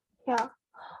 Yeah.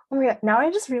 Oh my god, now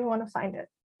I just really want to find it.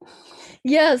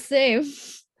 Yeah, same.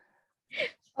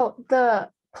 Oh, the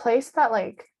place that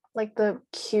like the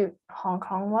cute Hong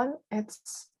Kong one, I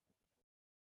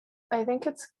think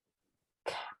it's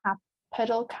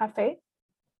Capital Cafe.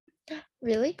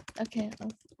 Really? Okay.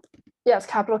 Yeah, it's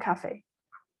Capital Cafe.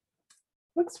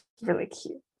 Looks really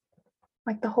cute.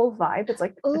 Like the whole vibe, it's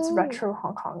like it's Oh, retro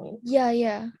Hong Kongy.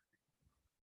 yeah.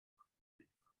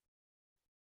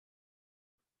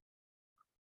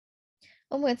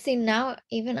 Oh my, see now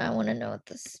even I want to know what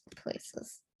this place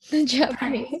is. The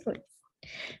Japanese Right? place.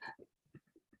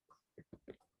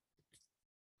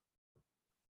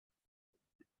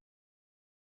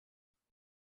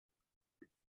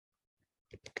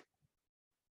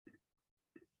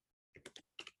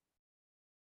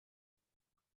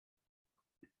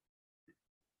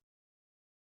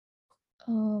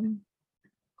 Um,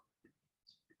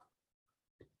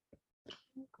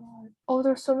 Oh God. Oh,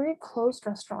 there's so many closed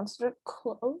restaurants that are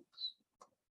closed.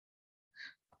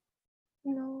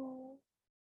 No,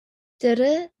 did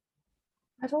it?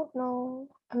 I don't know.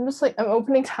 I'm just like I'm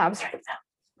opening tabs right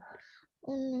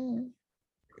Oh no.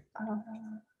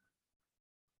 now.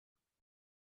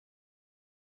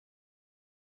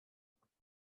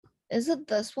 Is it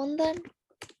this one then?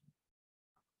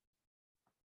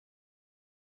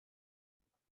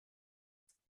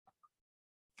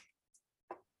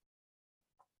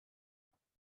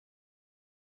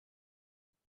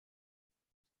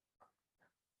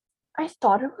 I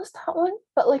thought it was that one,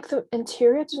 but like the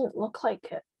interior didn't look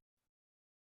like it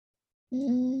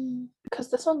Mm,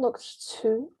 because this one looked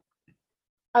too.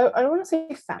 I don't want to say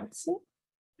fancy,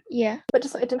 yeah. but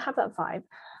just like, it didn't have that vibe.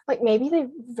 Like maybe they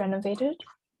renovated.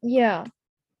 Yeah.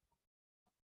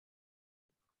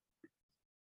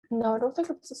 No, I don't think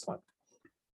it's this one.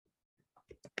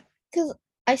 Because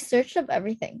I searched up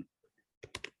everything.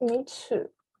 Me too.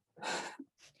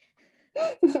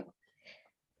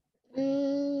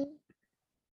 Mm,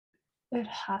 It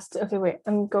has to. Okay, wait.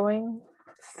 I'm going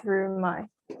through my.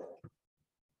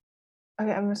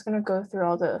 Okay, I'm just gonna go through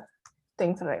all the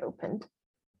things that I opened.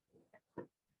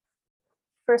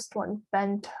 First one,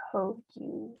 Bento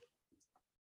You.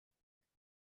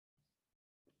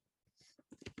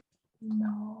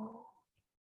 No,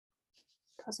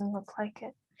 doesn't look like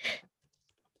it.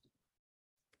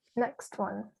 Next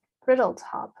one, Griddle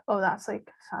Top. Oh, that's like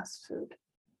fast food.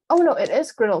 Oh no, it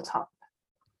is Griddle Top.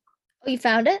 oh, you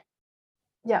found it?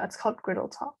 Yeah, it's called Griddle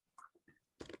Top.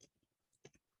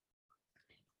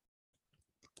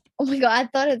 Oh my god, I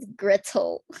thought it's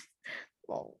Grittle.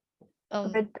 Well,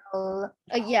 Griddle.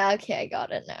 yeah, okay, I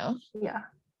got it now. Yeah.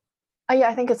 Oh yeah,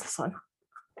 I think it's this one.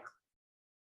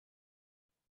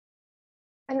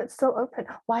 And it's still open.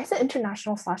 Why is it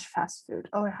international slash fast food?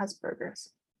 Oh, it has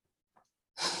burgers.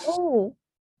 Oh,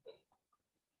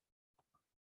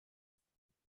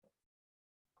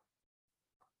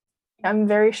 I'm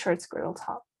very sure it's Griddle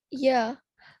Top. yeah.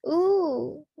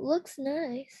 Ooh, looks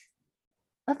nice.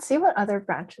 Let's see what other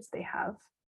branches they have.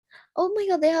 Oh my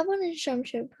god, they have one in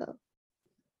Shamshipo.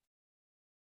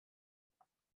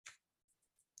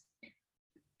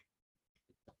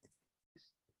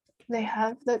 They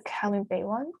have the Kali Bay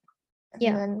one, and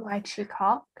Yeah. then Lychee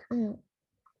Cock. Mm.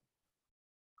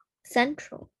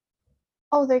 Central.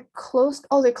 Oh, they closed.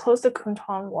 Oh, they closed the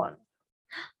Kunton one.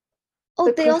 Oh,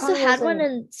 The they also Kunton had was one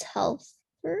in. in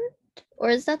Telford? Or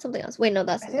is that something else? Wait, no,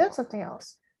 that's I something think that's else. something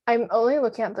else. I'm only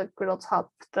looking at the Griddle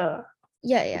Top, the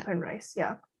Yeah, yeah. open rice.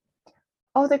 Yeah.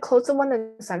 Oh, they closed the one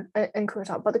in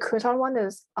Kunton, but the Kunton one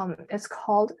is it's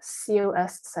called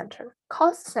COS Center,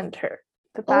 Cost Center.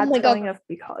 The Oh bad my god. spelling of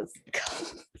because.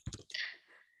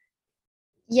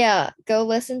 Yeah, go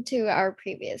listen to our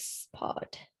previous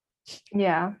pod.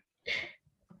 Yeah.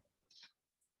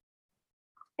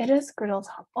 It is Griddle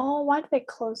Top. Oh, why did they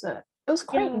close it? It was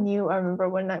quite Yeah. new. I remember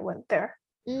when I went there,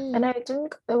 and Mm, I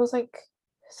didn't. It was like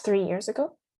 3 years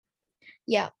ago.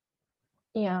 yeah.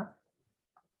 Yeah.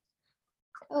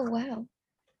 Oh wow.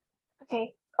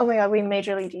 Okay. Oh my god, we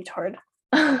majorly detoured.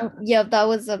 Oh, yeah, that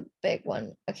was a big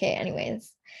one. Okay,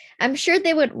 anyways. I'm sure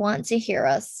they would want to hear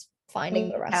us finding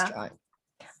the Yeah. restaurant.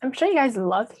 I'm sure you guys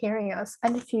love hearing us,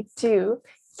 and if you do, you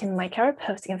can like our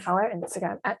post. You can follow our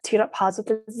Instagram at two.pause with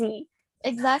a Z.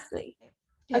 Exactly.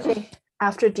 Okay.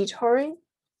 After detouring,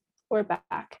 we're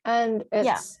back, and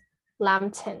Yeah. it's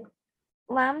Lambton.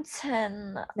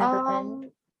 Lambton. Never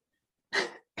been.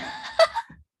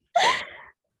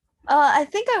 I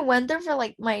think I went there for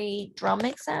like my drum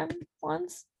exam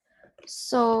once.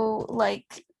 So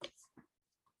like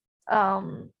I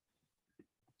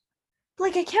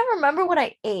can't remember what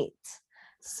I ate.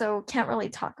 So can't really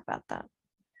talk about that.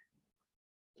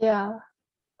 Yeah.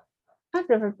 I've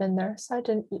never been there, so I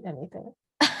didn't eat anything.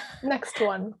 Next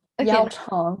one, Okay. Yao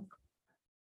Tong.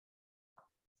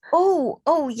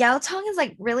 Oh, Yao Tong is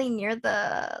like really near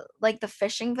the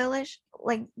fishing village,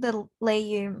 like the Lei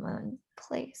Yunmen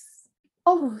place.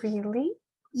 Oh, really?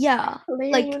 Yeah,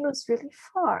 like Layerwood was really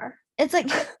far. it's like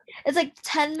it's like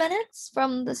 10 minutes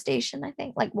from the station, I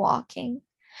think, like walking.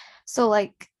 So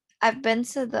like I've been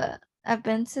to the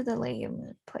Lei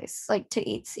Yunmen place like to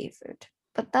eat seafood,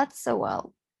 but that's so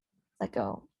well like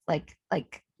oh like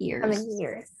How years. many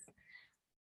years?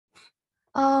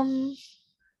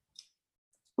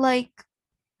 Like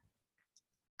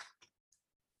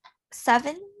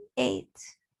 7, 8.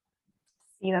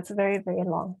 See, that's a very, very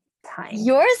long time.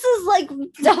 Yours is like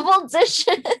double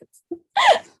digits.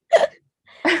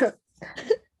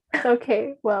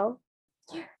 Okay, well,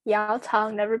 Yao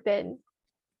Tang, never been.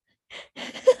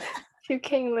 To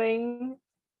Kingling,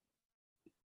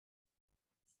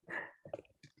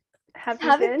 have you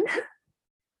Haven't- been?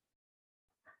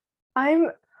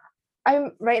 I'm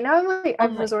right now. I'm like Oh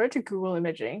I've my- resorted to Google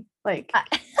imaging, like I-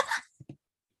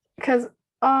 because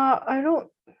I don't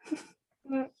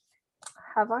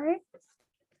have I.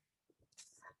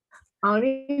 I don't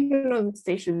even know the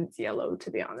station's yellow,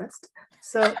 to be honest.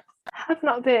 So have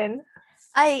not been.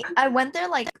 I went there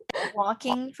like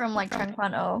walking from like Cheung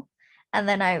Kwan O, and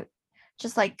then I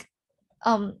just like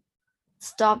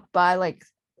stopped by like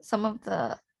some of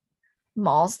the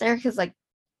malls there because like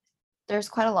there's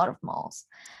quite a lot of malls.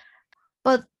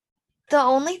 But the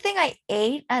only thing I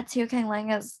ate at Tiu Kang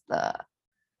Lang is the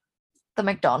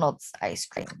McDonald's ice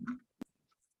cream.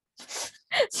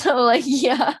 So like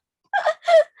yeah.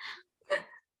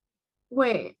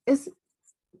 Wait, is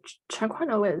Cheung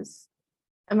Kwan O is?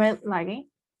 Am I lagging?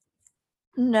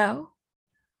 No.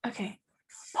 Okay,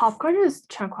 popcorn is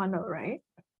Cheung Kwan O, right?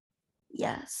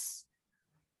 Yes.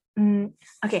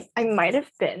 Okay, I might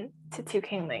have been to Tu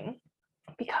King Ling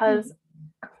because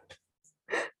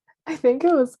I think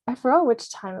it was, I forgot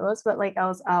which time it was, but like I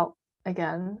was out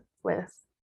again with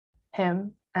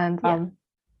him and Yeah.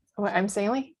 what I'm saying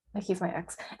like he's my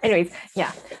ex. Anyways,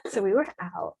 yeah. So we were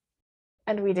out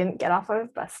and we didn't get off at a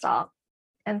bus stop.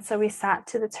 And so we sat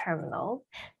to the terminal,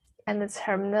 and the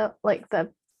terminal, like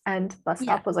the end bus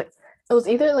Yeah. stop was like, it was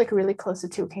either like really close to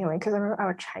Tu King Ling because I remember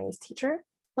our Chinese teacher,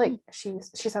 like she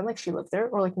said like she lived there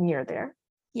or like near there.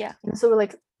 Yeah. And so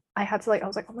like I had to like, I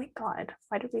was like, oh my god,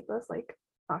 why did we both like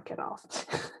not get off?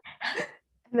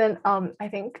 And then I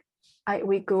think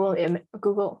we Google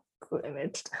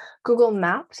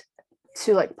mapped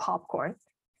to like popcorn.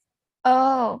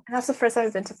 Oh, And that's the first time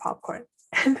I've been to popcorn.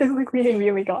 And then like we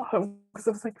immediately got home because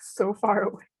it was like so far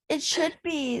away. it should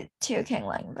be Tiu Kang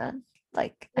Lang then.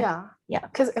 Like Yeah. yeah.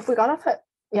 Because if we got off at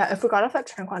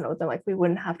Cheung Kwan O, then like we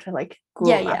wouldn't have to like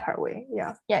Google Yeah, map yeah. our way.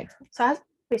 Yeah. Yeah. So I had to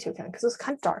be too because it was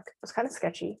kind of dark. It was kind of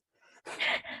sketchy.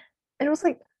 And it was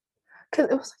like, because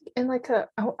it was like in like I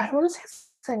don't want to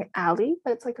say an alley,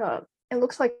 but it's like it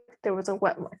looks like there was a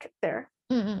wet market there.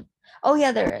 Mm-mm. Oh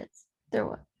yeah, there is. There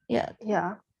was. Yeah.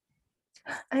 Yeah.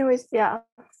 Anyways, yeah.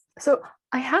 So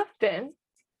I have been,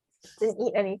 didn't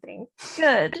eat anything.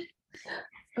 Good.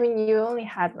 I mean, you only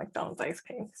had McDonald's ice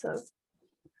cream, so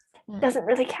it doesn't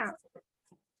really count.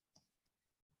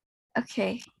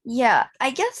 Okay. Yeah,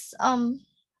 I guess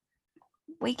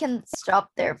we can stop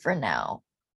there for now.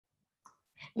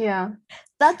 Yeah.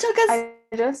 That took us I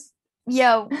just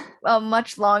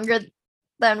much longer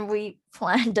than we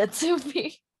planned it to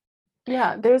be.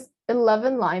 yeah, there's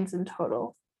 11 lines in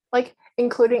total, like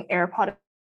including AirPod.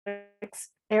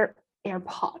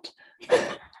 Airport.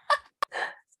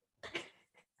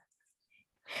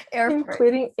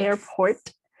 Including Airport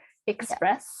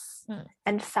Express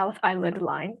and South Island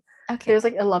line. Okay. There's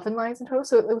like 11 lines in total,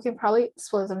 so we can probably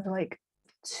split them into like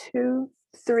 2,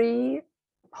 3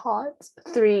 pods,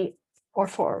 3 or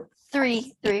 4.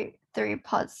 Three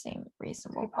pods seem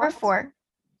reasonable. 3 pods? Or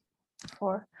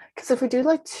 4. Because if we do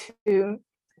like 2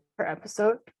 per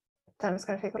episode, then it's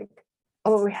gonna take like,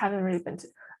 oh, we haven't really been to.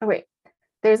 Oh wait,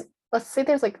 let's say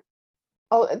there's like,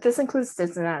 oh, this includes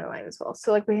Disneyland line as well.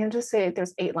 So like we can just say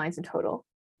there's 8 lines in total.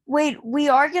 wait, we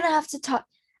are gonna have to talk.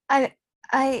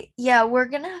 We're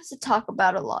gonna have to talk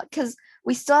about a lot because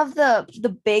we still have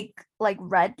the big like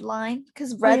red line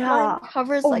because red line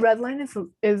covers like red line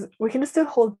is we can just do a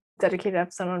whole dedicated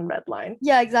episode on red line.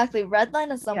 Yeah, exactly. Red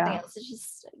line is something else. It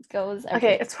just goes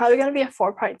okay, it's probably gonna be a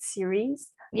 4-part series.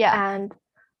 Yeah. And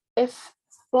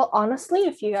honestly,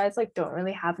 if you guys like don't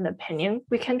really have an opinion,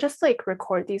 we can just like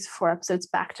record these 4 episodes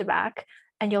back to back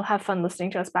and you'll have fun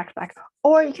listening to us back to back.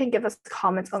 Or you can give us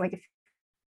comments on like if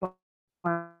you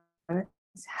want to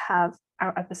have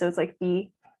our episodes like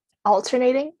be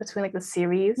alternating between like the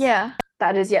series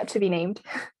that is yet to be named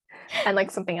and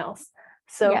like something else.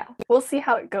 So we'll see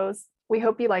how it goes. We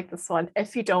hope you like this one.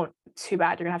 If you don't, too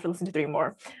bad. You're gonna have to listen to 3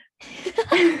 more.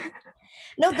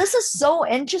 No, this is so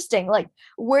interesting. Like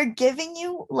we're giving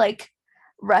you like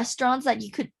restaurants that you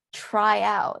could try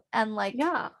out and like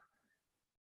and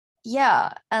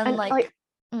like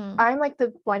I'm like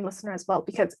the blind listener as well,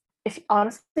 because if you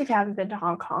haven't been to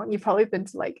Hong Kong, you've probably been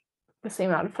to like the same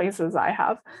amount of places I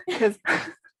have, because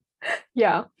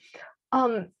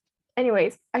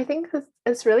anyways, I think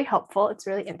it's really helpful. It's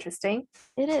really interesting.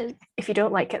 It is. If you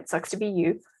don't like it, sucks to be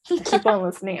you. Keep on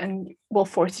listening and we'll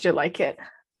force you to like it.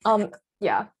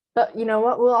 Yeah. But you know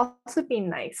what? We'll also be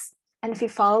nice. And if you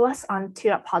follow us on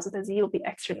Positive Z, we'll be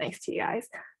extra nice to you guys.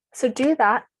 So do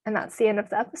that, and that's the end of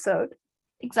the episode.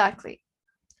 Exactly.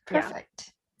 Yeah.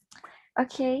 Perfect.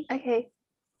 Okay. Okay.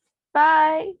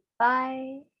 Bye.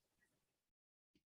 Bye.